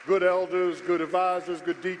 Good elders, good advisors,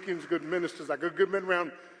 good deacons, good ministers. I got good men around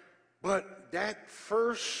me. But that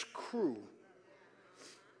first crew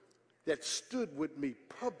that stood with me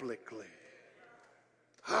publicly,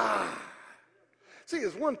 see,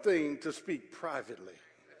 it's one thing to speak privately.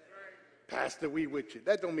 Pastor, we with you.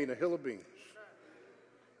 That don't mean a hill of beans.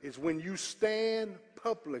 It's when you stand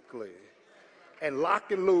publicly and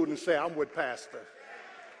lock and load and say, I'm with Pastor.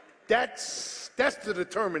 That's the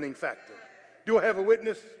determining factor. Do I have a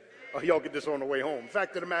witness? Oh, y'all get this on the way home. The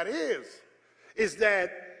fact of the matter is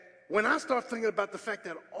that when I start thinking about the fact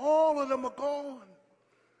that all of them are gone,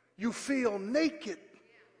 you feel naked.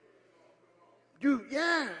 You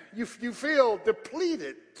feel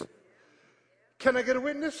depleted. Can I get a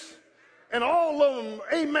witness? And all of them,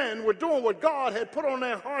 amen, were doing what God had put on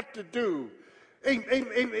their heart to do.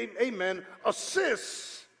 Amen.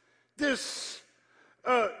 Assist this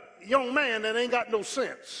young man that ain't got no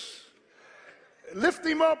sense. Lift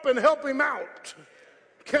him up and help him out.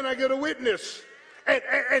 Can I get a witness?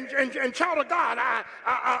 And child of God,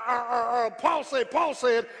 Paul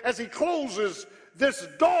said, as he closes this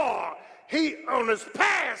door, on his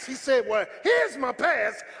past, he said, well, here's my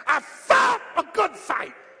past. I fought a good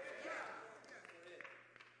fight.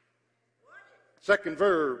 Second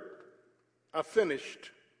verb, I finished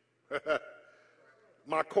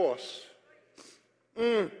my course.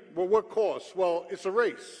 Well, what course? Well, it's a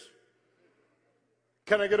race.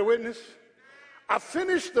 Can I get a witness? I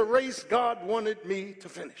finished the race God wanted me to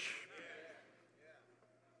finish.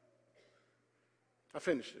 I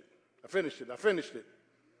finished it. I finished it. I finished it.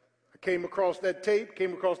 I came across that tape,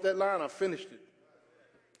 came across that line, I finished it.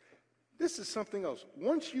 This is something else.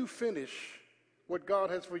 Once you finish what God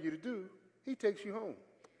has for you to do, he takes you home.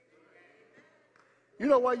 You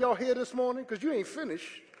know why y'all here this morning? Because you ain't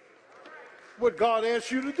finished what God asked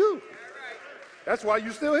you to do. That's why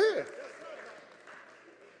you still here.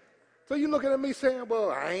 So you're looking at me saying, well,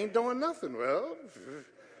 I ain't doing nothing. Well,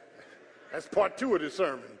 that's part 2 of this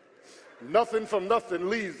sermon. Nothing from nothing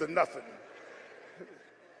leads to nothing.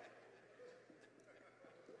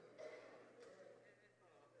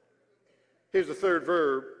 Here's the third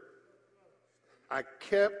verb. I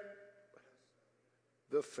kept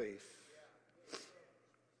the faith.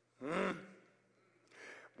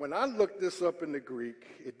 When I looked this up in the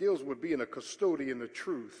Greek, it deals with being a custodian of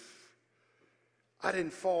truth. I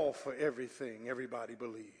didn't fall for everything everybody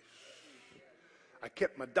believes. I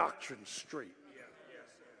kept my doctrine straight.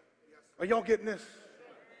 Are y'all getting this?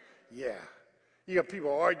 Yeah. You got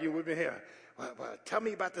people arguing with me here. Well, tell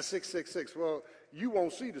me about the 666. Well, you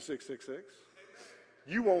won't see the 666.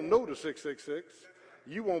 You won't know the 666.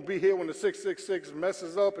 You won't be here when the 666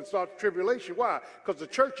 messes up and starts tribulation. Why? Because the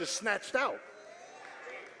church is snatched out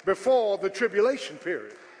before the tribulation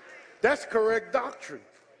period. That's correct doctrine.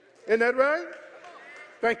 Isn't that right?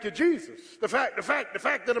 Thank you, Jesus. The fact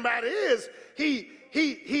of the matter is,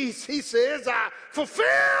 he says, I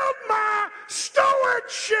fulfilled my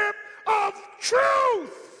stewardship of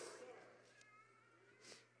truth.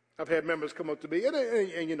 I've had members come up to me,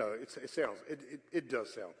 and you know, it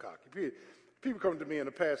does sound cocky. People come to me in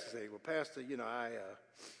the past and say, well, Pastor, you know, I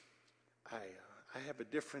have a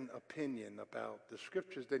different opinion about the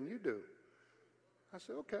scriptures than you do. I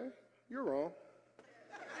said, okay, you're wrong.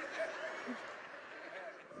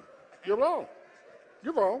 You're wrong.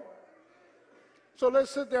 You're wrong. So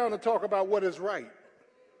let's sit down and talk about what is right,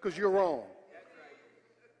 because you're wrong.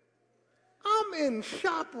 I'm in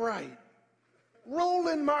ShopRite,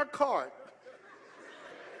 rolling my cart.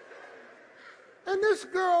 And this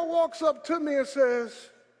girl walks up to me and says,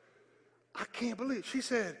 I can't believe it. She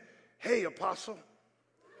said, hey, Apostle.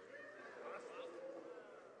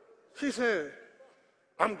 She said,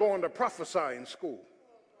 I'm going to prophesy in school.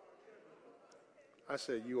 I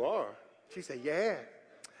said, you are? She said, yeah.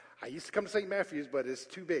 I used to come to St. Matthew's, but it's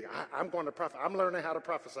too big. I'm going to prophesy. I'm learning how to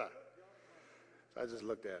prophesy. So I just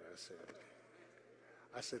looked at her.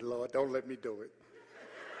 I said, Lord, don't let me do it.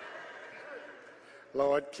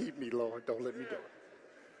 Lord, keep me, Lord. Don't let me do it.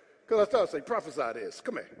 Because I started to say, prophesy this.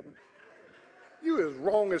 Come here. You as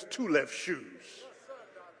wrong as 2 left shoes.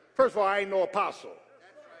 First of all, I ain't no apostle.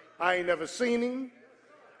 I ain't never seen him,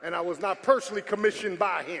 and I was not personally commissioned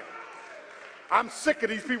by him. I'm sick of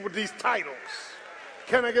these people with these titles.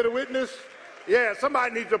 Can I get a witness? Yeah,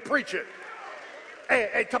 somebody needs to preach it.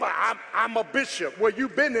 Hey, come on, I'm a bishop. Well,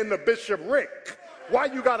 you've been in the bishopric. Why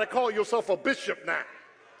you got to call yourself a bishop now?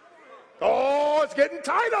 Oh, it's getting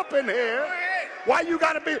tight up in here. Why you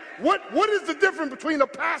got to be? What is the difference between a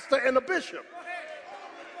pastor and a bishop?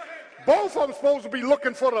 Both of them supposed to be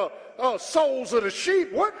looking for the souls of the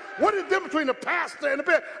sheep. What is the difference between a pastor and a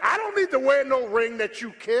bishop? I don't need to wear no ring that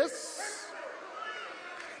you kiss.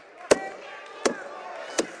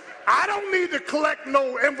 I don't need to collect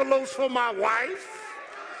no envelopes for my wife.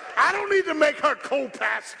 I don't need to make her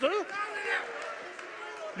co-pastor.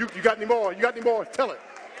 You got any more? You got any more? Tell it.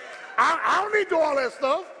 I don't need to do all that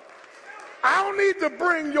stuff. I don't need to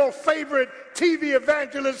bring your favorite TV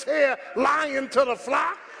evangelist here lying to the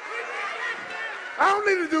flock. I don't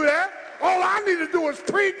need to do that. All I need to do is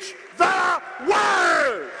preach the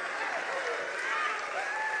word.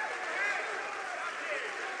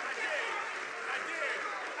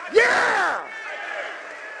 Yeah.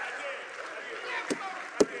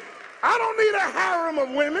 I don't need a harem of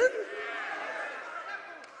women.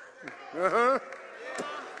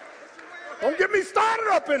 Don't get me started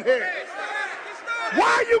up in here.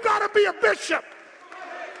 Why you gotta be a bishop?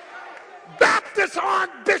 Baptists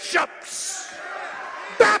aren't bishops.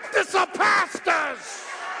 Baptists are pastors.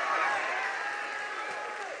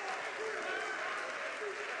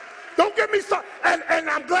 Don't get me started. And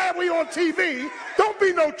I'm glad we on TV. Don't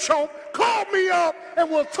be no chump. Call me up and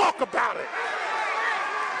we'll talk about it.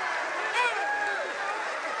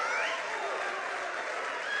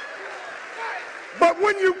 But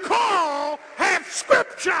when you call, have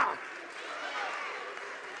scripture.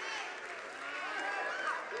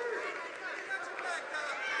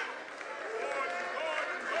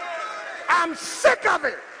 I'm sick of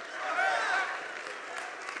it.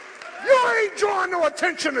 You ain't drawing no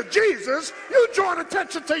attention to Jesus. You drawing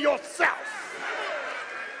attention to yourself.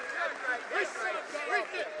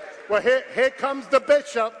 Well, here comes the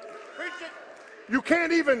bishop. You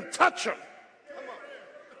can't even touch him.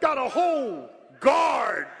 Got a whole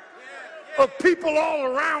guard of people all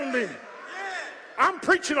around him. I'm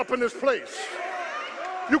preaching up in this place.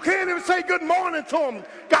 You can't even say good morning to him.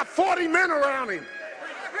 Got 40 men around him.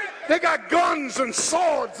 They got guns and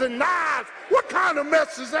swords and knives. What kind of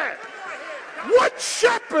mess is that? What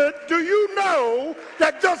shepherd do you know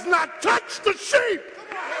that does not touch the sheep?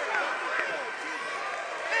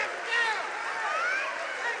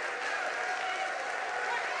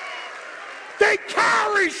 They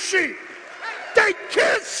carry sheep. They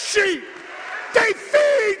kiss sheep. They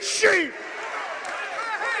feed sheep.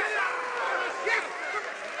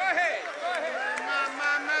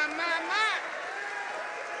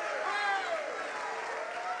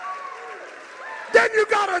 Then you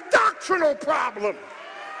got a doctrinal problem.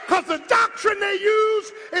 Because the doctrine they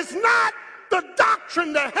use is not the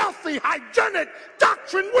doctrine, the healthy, hygienic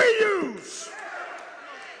doctrine we use.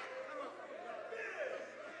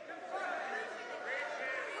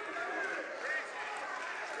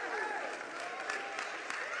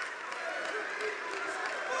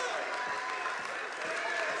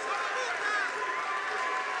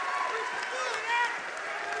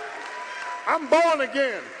 I'm born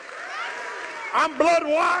again. I'm blood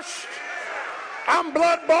washed. I'm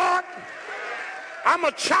blood bought. I'm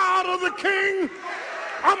a child of the King.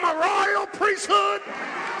 I'm a royal priesthood.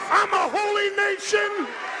 I'm a holy nation.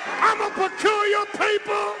 I'm a peculiar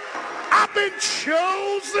people. I've been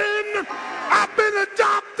chosen. I've been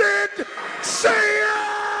adopted. See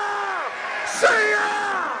ya! See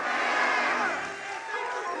ya!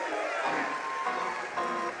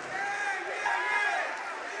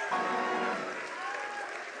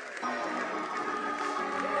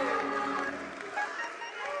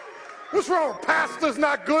 What's wrong? Pastor's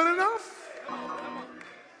not good enough?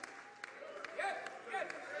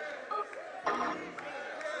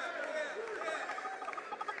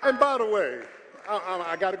 And by the way,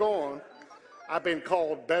 I got to go on. I've been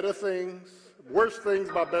called better things, worse things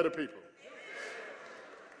by better people.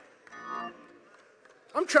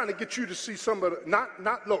 I'm trying to get you to see some of the,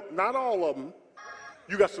 not all of them.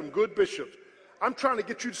 You got some good bishops. I'm trying to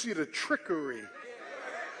get you to see the trickery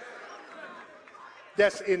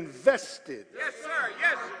that's invested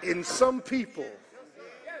in some people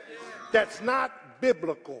that's not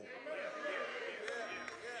biblical.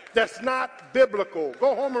 That's not biblical.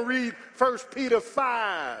 Go home and read 1 Peter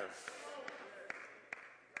 5.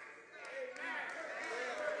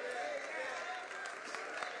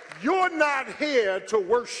 You're not here to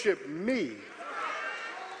worship me.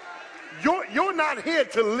 You're not here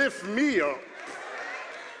to lift me up.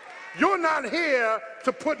 You're not here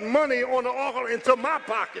to put money on the altar into my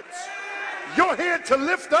pockets. You're here to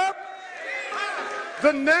lift up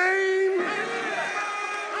the name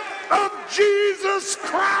of Jesus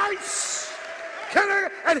Christ.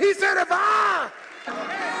 And he said, if I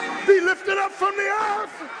be lifted up from the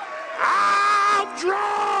earth, I'll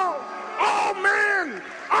draw all men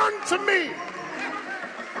unto me.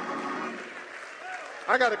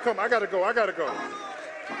 I gotta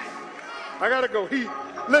go.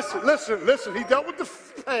 Listen. He dealt with the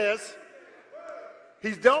past.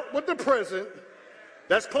 He's dealt with the present.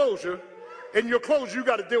 That's closure. In your closure, you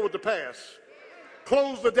got to deal with the past.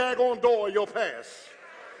 Close the daggone door of your past.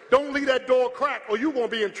 Don't leave that door cracked or you're going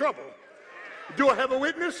to be in trouble. Do I have a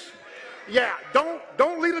witness? Yeah,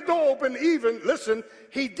 don't leave the door open even. Listen,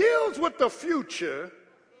 he deals with the future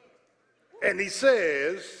and he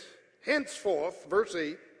says, henceforth, verse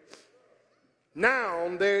 8, now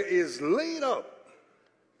there is laid up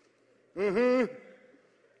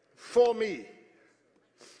for me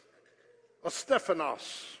a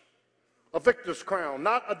Stephanos, a victor's crown,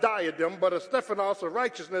 not a diadem, but a Stephanos of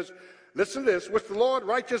righteousness. Listen to this, which the Lord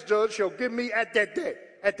righteous judge shall give me at that day.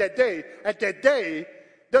 At that day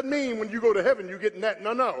doesn't mean when you go to heaven you're getting that.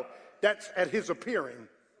 No, that's at his appearing.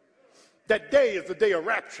 That day is the day of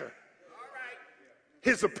rapture.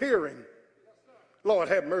 His appearing. Lord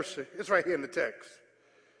have mercy. It's right here in the text.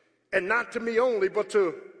 And not to me only, but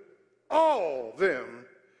to all them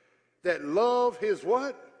that love his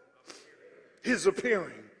what? His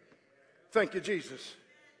appearing. Thank you, Jesus.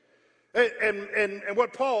 And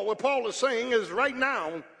what Paul is saying is right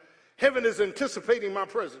now, heaven is anticipating my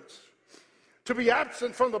presence. To be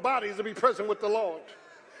absent from the body is to be present with the Lord.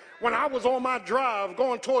 When I was on my drive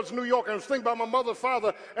going towards New York, I was thinking about my mother,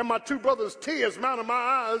 father, and my two brothers, tears mounted my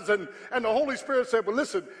eyes, and the Holy Spirit said, well,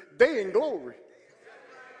 listen, they in glory.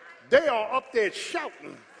 They are up there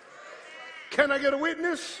shouting. Can I get a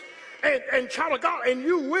witness? And child of God, and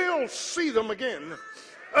you will see them again.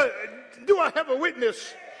 Do I have a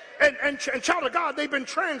witness? And child of God, they've been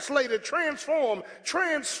translated, transformed,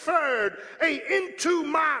 transferred into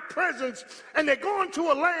my presence. And they're going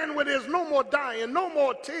to a land where there's no more dying, no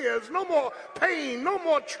more tears, no more pain, no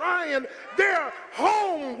more trying. They're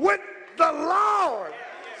home with the Lord.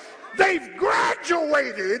 They've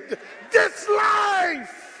graduated this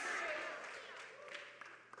life.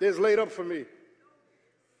 There's laid up for me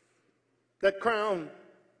that crown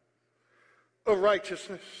of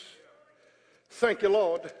righteousness. Thank you,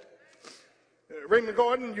 Lord. Raymond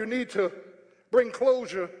Gordon, you need to bring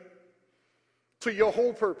closure to your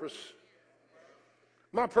whole purpose.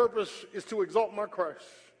 My purpose is to exalt my Christ.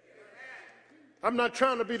 I'm not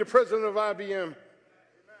trying to be the president of IBM.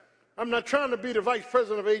 I'm not trying to be the vice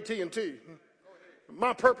president of AT&T.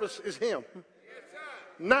 My purpose is him.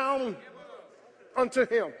 Now unto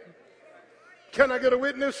him. Can I get a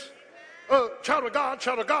witness? Child of God,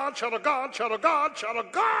 child of God, child of God, child of God, child of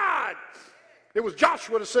God. It was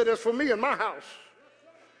Joshua that said, as for me and my house.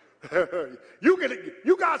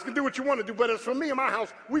 You guys can do what you want to do, but as for me and my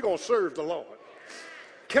house, we're going to serve the Lord.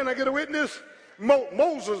 Can I get a witness?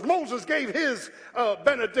 Moses gave his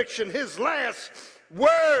benediction, his last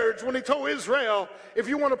words when he told Israel, if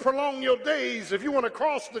you want to prolong your days, if you want to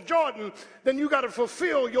cross the Jordan, then you got to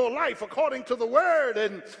fulfill your life according to the word.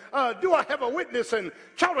 And do I have a witness? And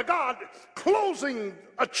child of God, closing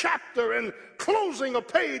a chapter and closing a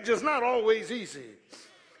page is not always easy,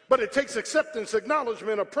 but it takes acceptance,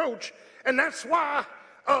 acknowledgement, approach. And that's why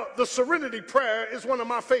the serenity prayer is one of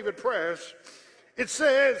my favorite prayers. It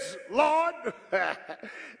says, Lord,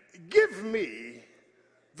 give me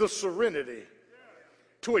the serenity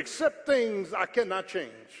to accept things I cannot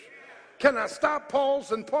change. Can I stop,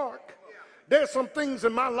 pause, and park? There's some things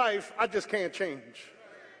in my life I just can't change.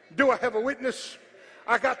 Do I have a witness?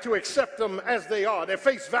 I got to accept them as they are, their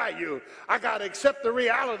face value. I got to accept the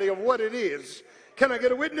reality of what it is. Can I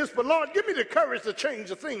get a witness? But Lord, give me the courage to change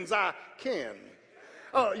the things I can.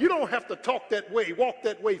 You don't have to talk that way, walk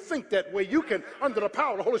that way, think that way. You can, under the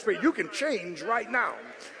power of the Holy Spirit, you can change right now.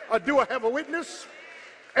 Do I have a witness?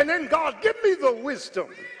 And then God, give me the wisdom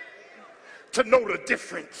to know the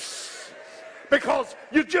difference, because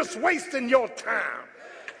you're just wasting your time.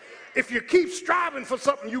 If you keep striving for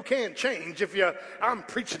something you can't change, I'm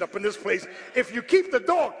preaching up in this place, if you keep the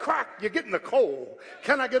door cracked, you're getting the cold.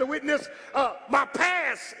 Can I get a witness? My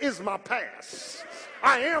past is my past.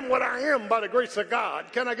 I am what I am by the grace of God.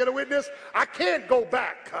 Can I get a witness? I can't go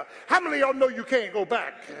back. How many of y'all know you can't go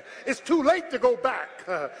back? It's too late to go back.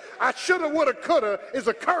 I shoulda, woulda, coulda is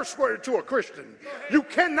a curse word to a Christian. You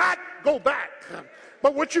cannot go back.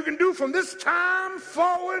 But what you can do from this time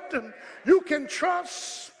forward, you can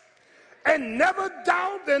trust and never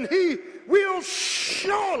doubt, and he will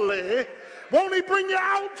surely, won't he bring you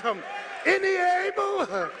out? In he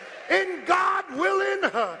able, in God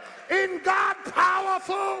willing, in God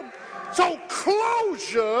powerful. So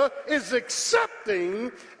closure is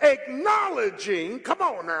accepting, acknowledging, come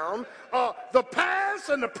on now, the past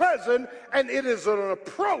and the present, and it is an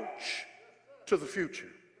approach to the future.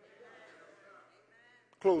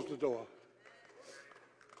 Close the door.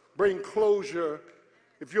 Bring closure.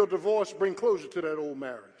 If you're divorced, bring closure to that old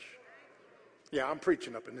marriage. Yeah, I'm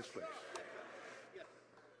preaching up in this place.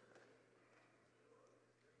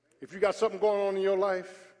 If you got something going on in your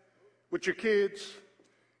life with your kids,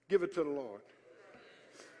 give it to the Lord.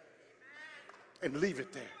 And leave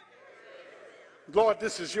it there. Lord,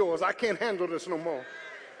 this is yours. I can't handle this no more.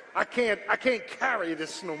 I can't carry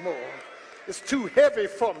this no more. It's too heavy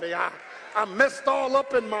for me. I messed all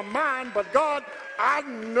up in my mind, but God, I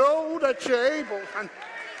know that you're able.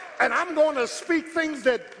 And I'm going to speak things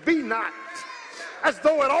that be not, as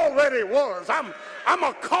though it already was. I'm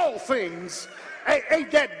going to call things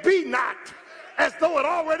that be not, as though it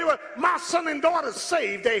already was. My son and daughter's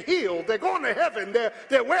saved. They're healed. They're going to heaven.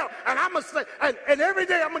 They're well. And I'm going to say, and every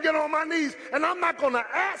day I'm going to get on my knees, and I'm not going to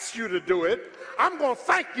ask you to do it. I'm going to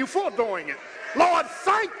thank you for doing it. Lord,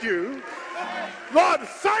 thank you. Lord,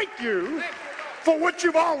 thank you for what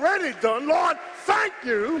you've already done. Lord, thank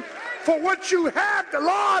you for what you have done.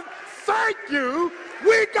 Lord, thank you.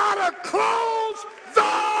 We got to close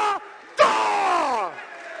the door.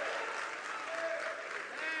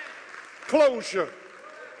 Closure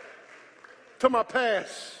to my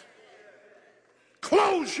past.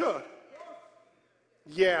 Closure,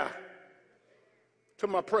 yeah, to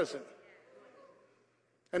my present.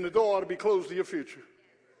 And the door ought to be closed to your future.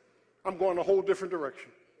 I'm going a whole different direction.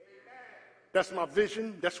 That's my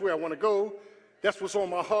vision. That's where I want to go. That's what's on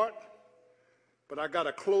my heart. But I got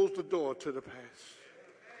to close the door to the past.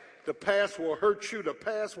 The past will hurt you. The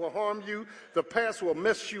past will harm you. The past will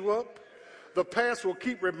mess you up. The past will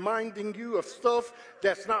keep reminding you of stuff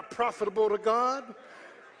that's not profitable to God.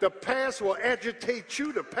 The past will agitate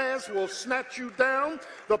you. The past will snatch you down.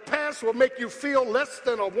 The past will make you feel less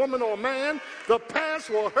than a woman or a man. The past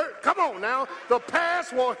will hurt. Come on now. The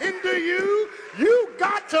past will hinder you. You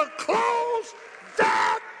got to close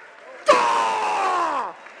that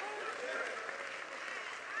door.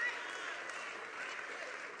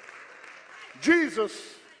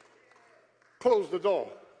 Jesus closed the door.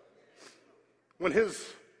 When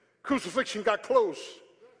his crucifixion got close,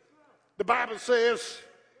 the Bible says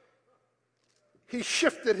he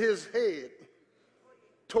shifted his head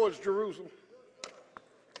towards Jerusalem.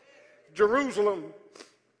 Jerusalem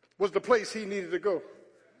was the place he needed to go.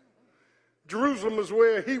 Jerusalem is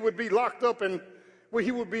where he would be locked up and where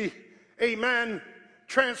he would be, amen,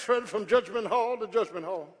 transferred from judgment hall to judgment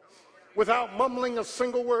hall without mumbling a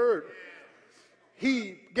single word.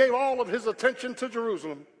 He gave all of his attention to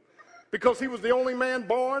Jerusalem because he was the only man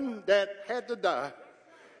born that had to die.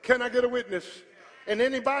 Can I get a witness? And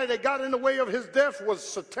anybody that got in the way of his death was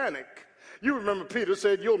satanic. You remember Peter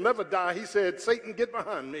said, "You'll never die." He said, "Satan, get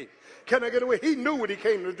behind me." Can I get away? He knew what he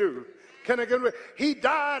came to do. Can I get away? He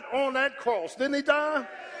died on that cross. Didn't he die?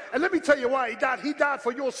 And let me tell you why he died. He died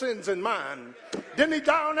for your sins and mine. Didn't he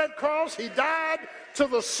die on that cross? He died till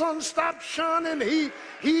the sun stopped shining.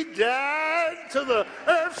 He died till the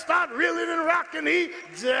earth started reeling and rocking. He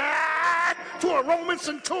died till a Roman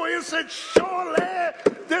centurion said, "Surely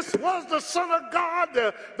this was the Son of God."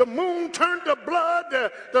 The moon turned to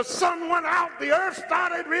blood. The sun went out. The earth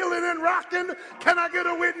started reeling and rocking. Can I get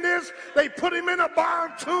a witness? They put him in a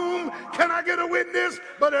borrowed tomb. Can I get a witness?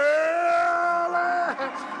 But early,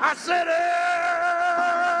 I said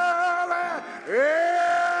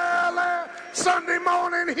early Sunday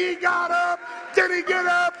morning he got up. Did he get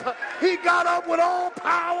up? He got up with all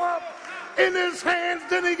power in his hands.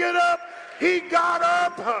 Did he get up? He got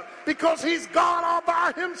up because he's God all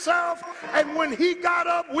by himself. And when he got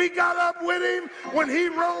up, we got up with him. When he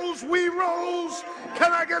rose, we rose.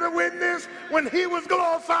 Can I get a witness? When he was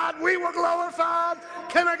glorified, we were glorified.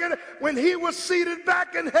 Can I get it? When he was seated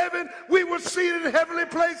back in heaven, we were seated in heavenly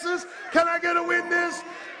places. Can I get a witness?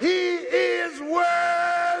 He is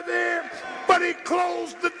worthy. But he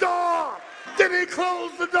closed the door. Did he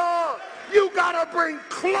close the door? You got to bring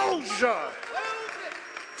closure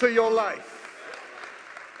to your life.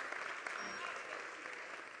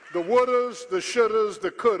 The wouldas, the shouldas,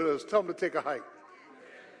 the couldas. Tell them to take a hike.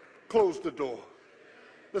 Close the door.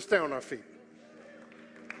 Let's stay on our feet.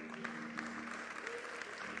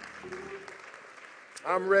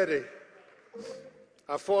 I'm ready.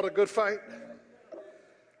 I fought a good fight.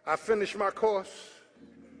 I finished my course.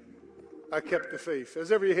 I kept the faith.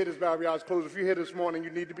 As every head is bowed, your eyes closed. If you're here this morning, you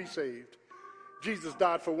need to be saved. Jesus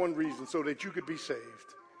died for one reason, so that you could be saved.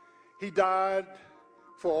 He died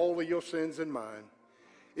for all of your sins and mine.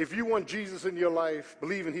 If you want Jesus in your life,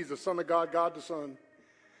 believing he's the Son of God, God the Son,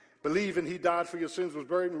 believing he died for your sins, was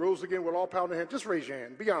buried, and rose again with all power in the hand, just raise your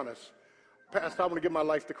hand. Be honest. Pastor, I want to give my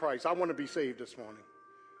life to Christ. I want to be saved this morning.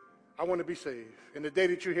 I want to be saved. And the day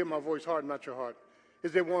that you hear my voice, harden not your heart.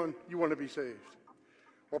 Is there one you want to be saved?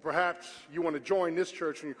 Or perhaps you want to join this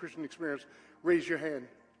church in your Christian experience, raise your hand.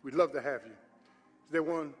 We'd love to have you. Is there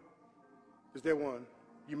one? Is there one?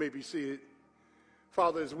 You may be seated.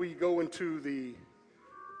 Father, as we go into the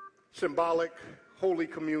symbolic Holy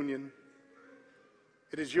Communion,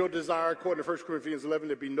 it is your desire, according to 1 Corinthians 11,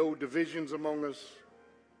 there be no divisions among us,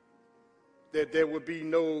 that there would be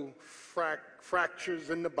no fractures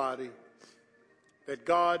in the body, that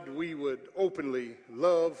God, we would openly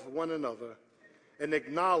love one another and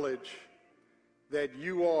acknowledge that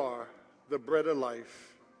you are the bread of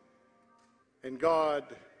life. And God,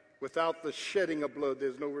 without the shedding of blood,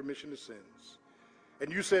 there's no remission of sins.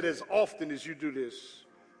 And you said, as often as you do this,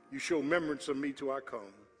 you show remembrance of me till I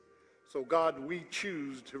come. So God, we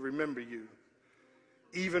choose to remember you,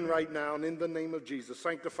 even right now, and in the name of Jesus.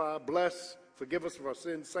 Sanctify, bless, forgive us of our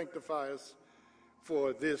sins, sanctify us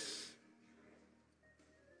for this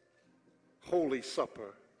holy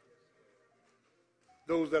supper.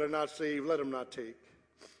 Those that are not saved, let them not take,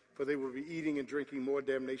 for they will be eating and drinking more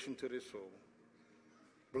damnation to their soul.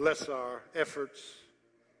 Bless our efforts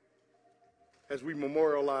as we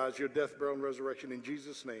memorialize your death, burial, and resurrection. In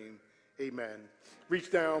Jesus' name, amen.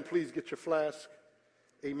 Reach down, please get your flask.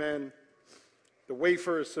 Amen. The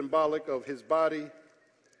wafer is symbolic of his body.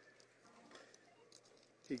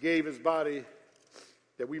 He gave his body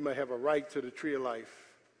that we may have a right to the tree of life.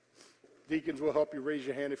 Deacons will help you. Raise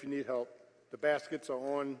your hand if you need help. The baskets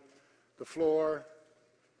are on the floor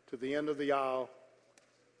to the end of the aisle.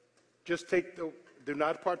 Just do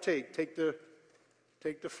not partake. Take the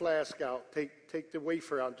flask out. Take the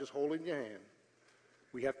wafer out. Just hold it in your hand.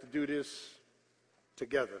 We have to do this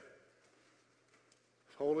together.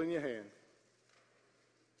 Hold it in your hand.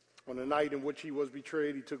 On the night in which he was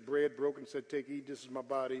betrayed, he took bread, broke, and said, "Take, eat. This is my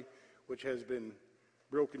body, which has been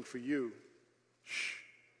broken for you." Shh.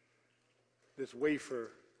 This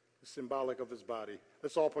wafer is symbolic of his body.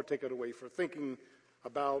 Let's all partake of the wafer, thinking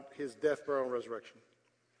about his death, burial, and resurrection.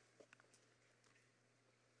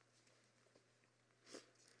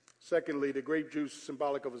 Secondly, the grape juice is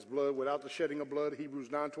symbolic of his blood. Without the shedding of blood,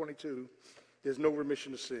 Hebrews 9:22, there's no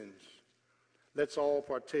remission of sins. Let's all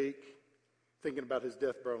partake, thinking about his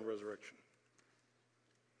death, burial, and resurrection.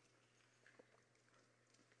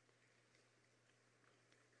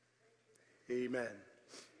 Amen.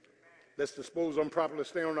 Let's dispose of them properly.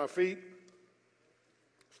 Stand on our feet.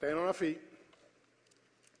 Stand on our feet.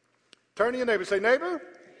 Turn to your neighbor. Say, neighbor,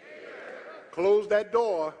 close that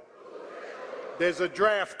door. There's a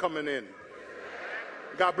draft coming in.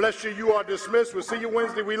 God bless you. You are dismissed. We'll see you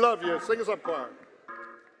Wednesday. We love you. Sing us up, choir.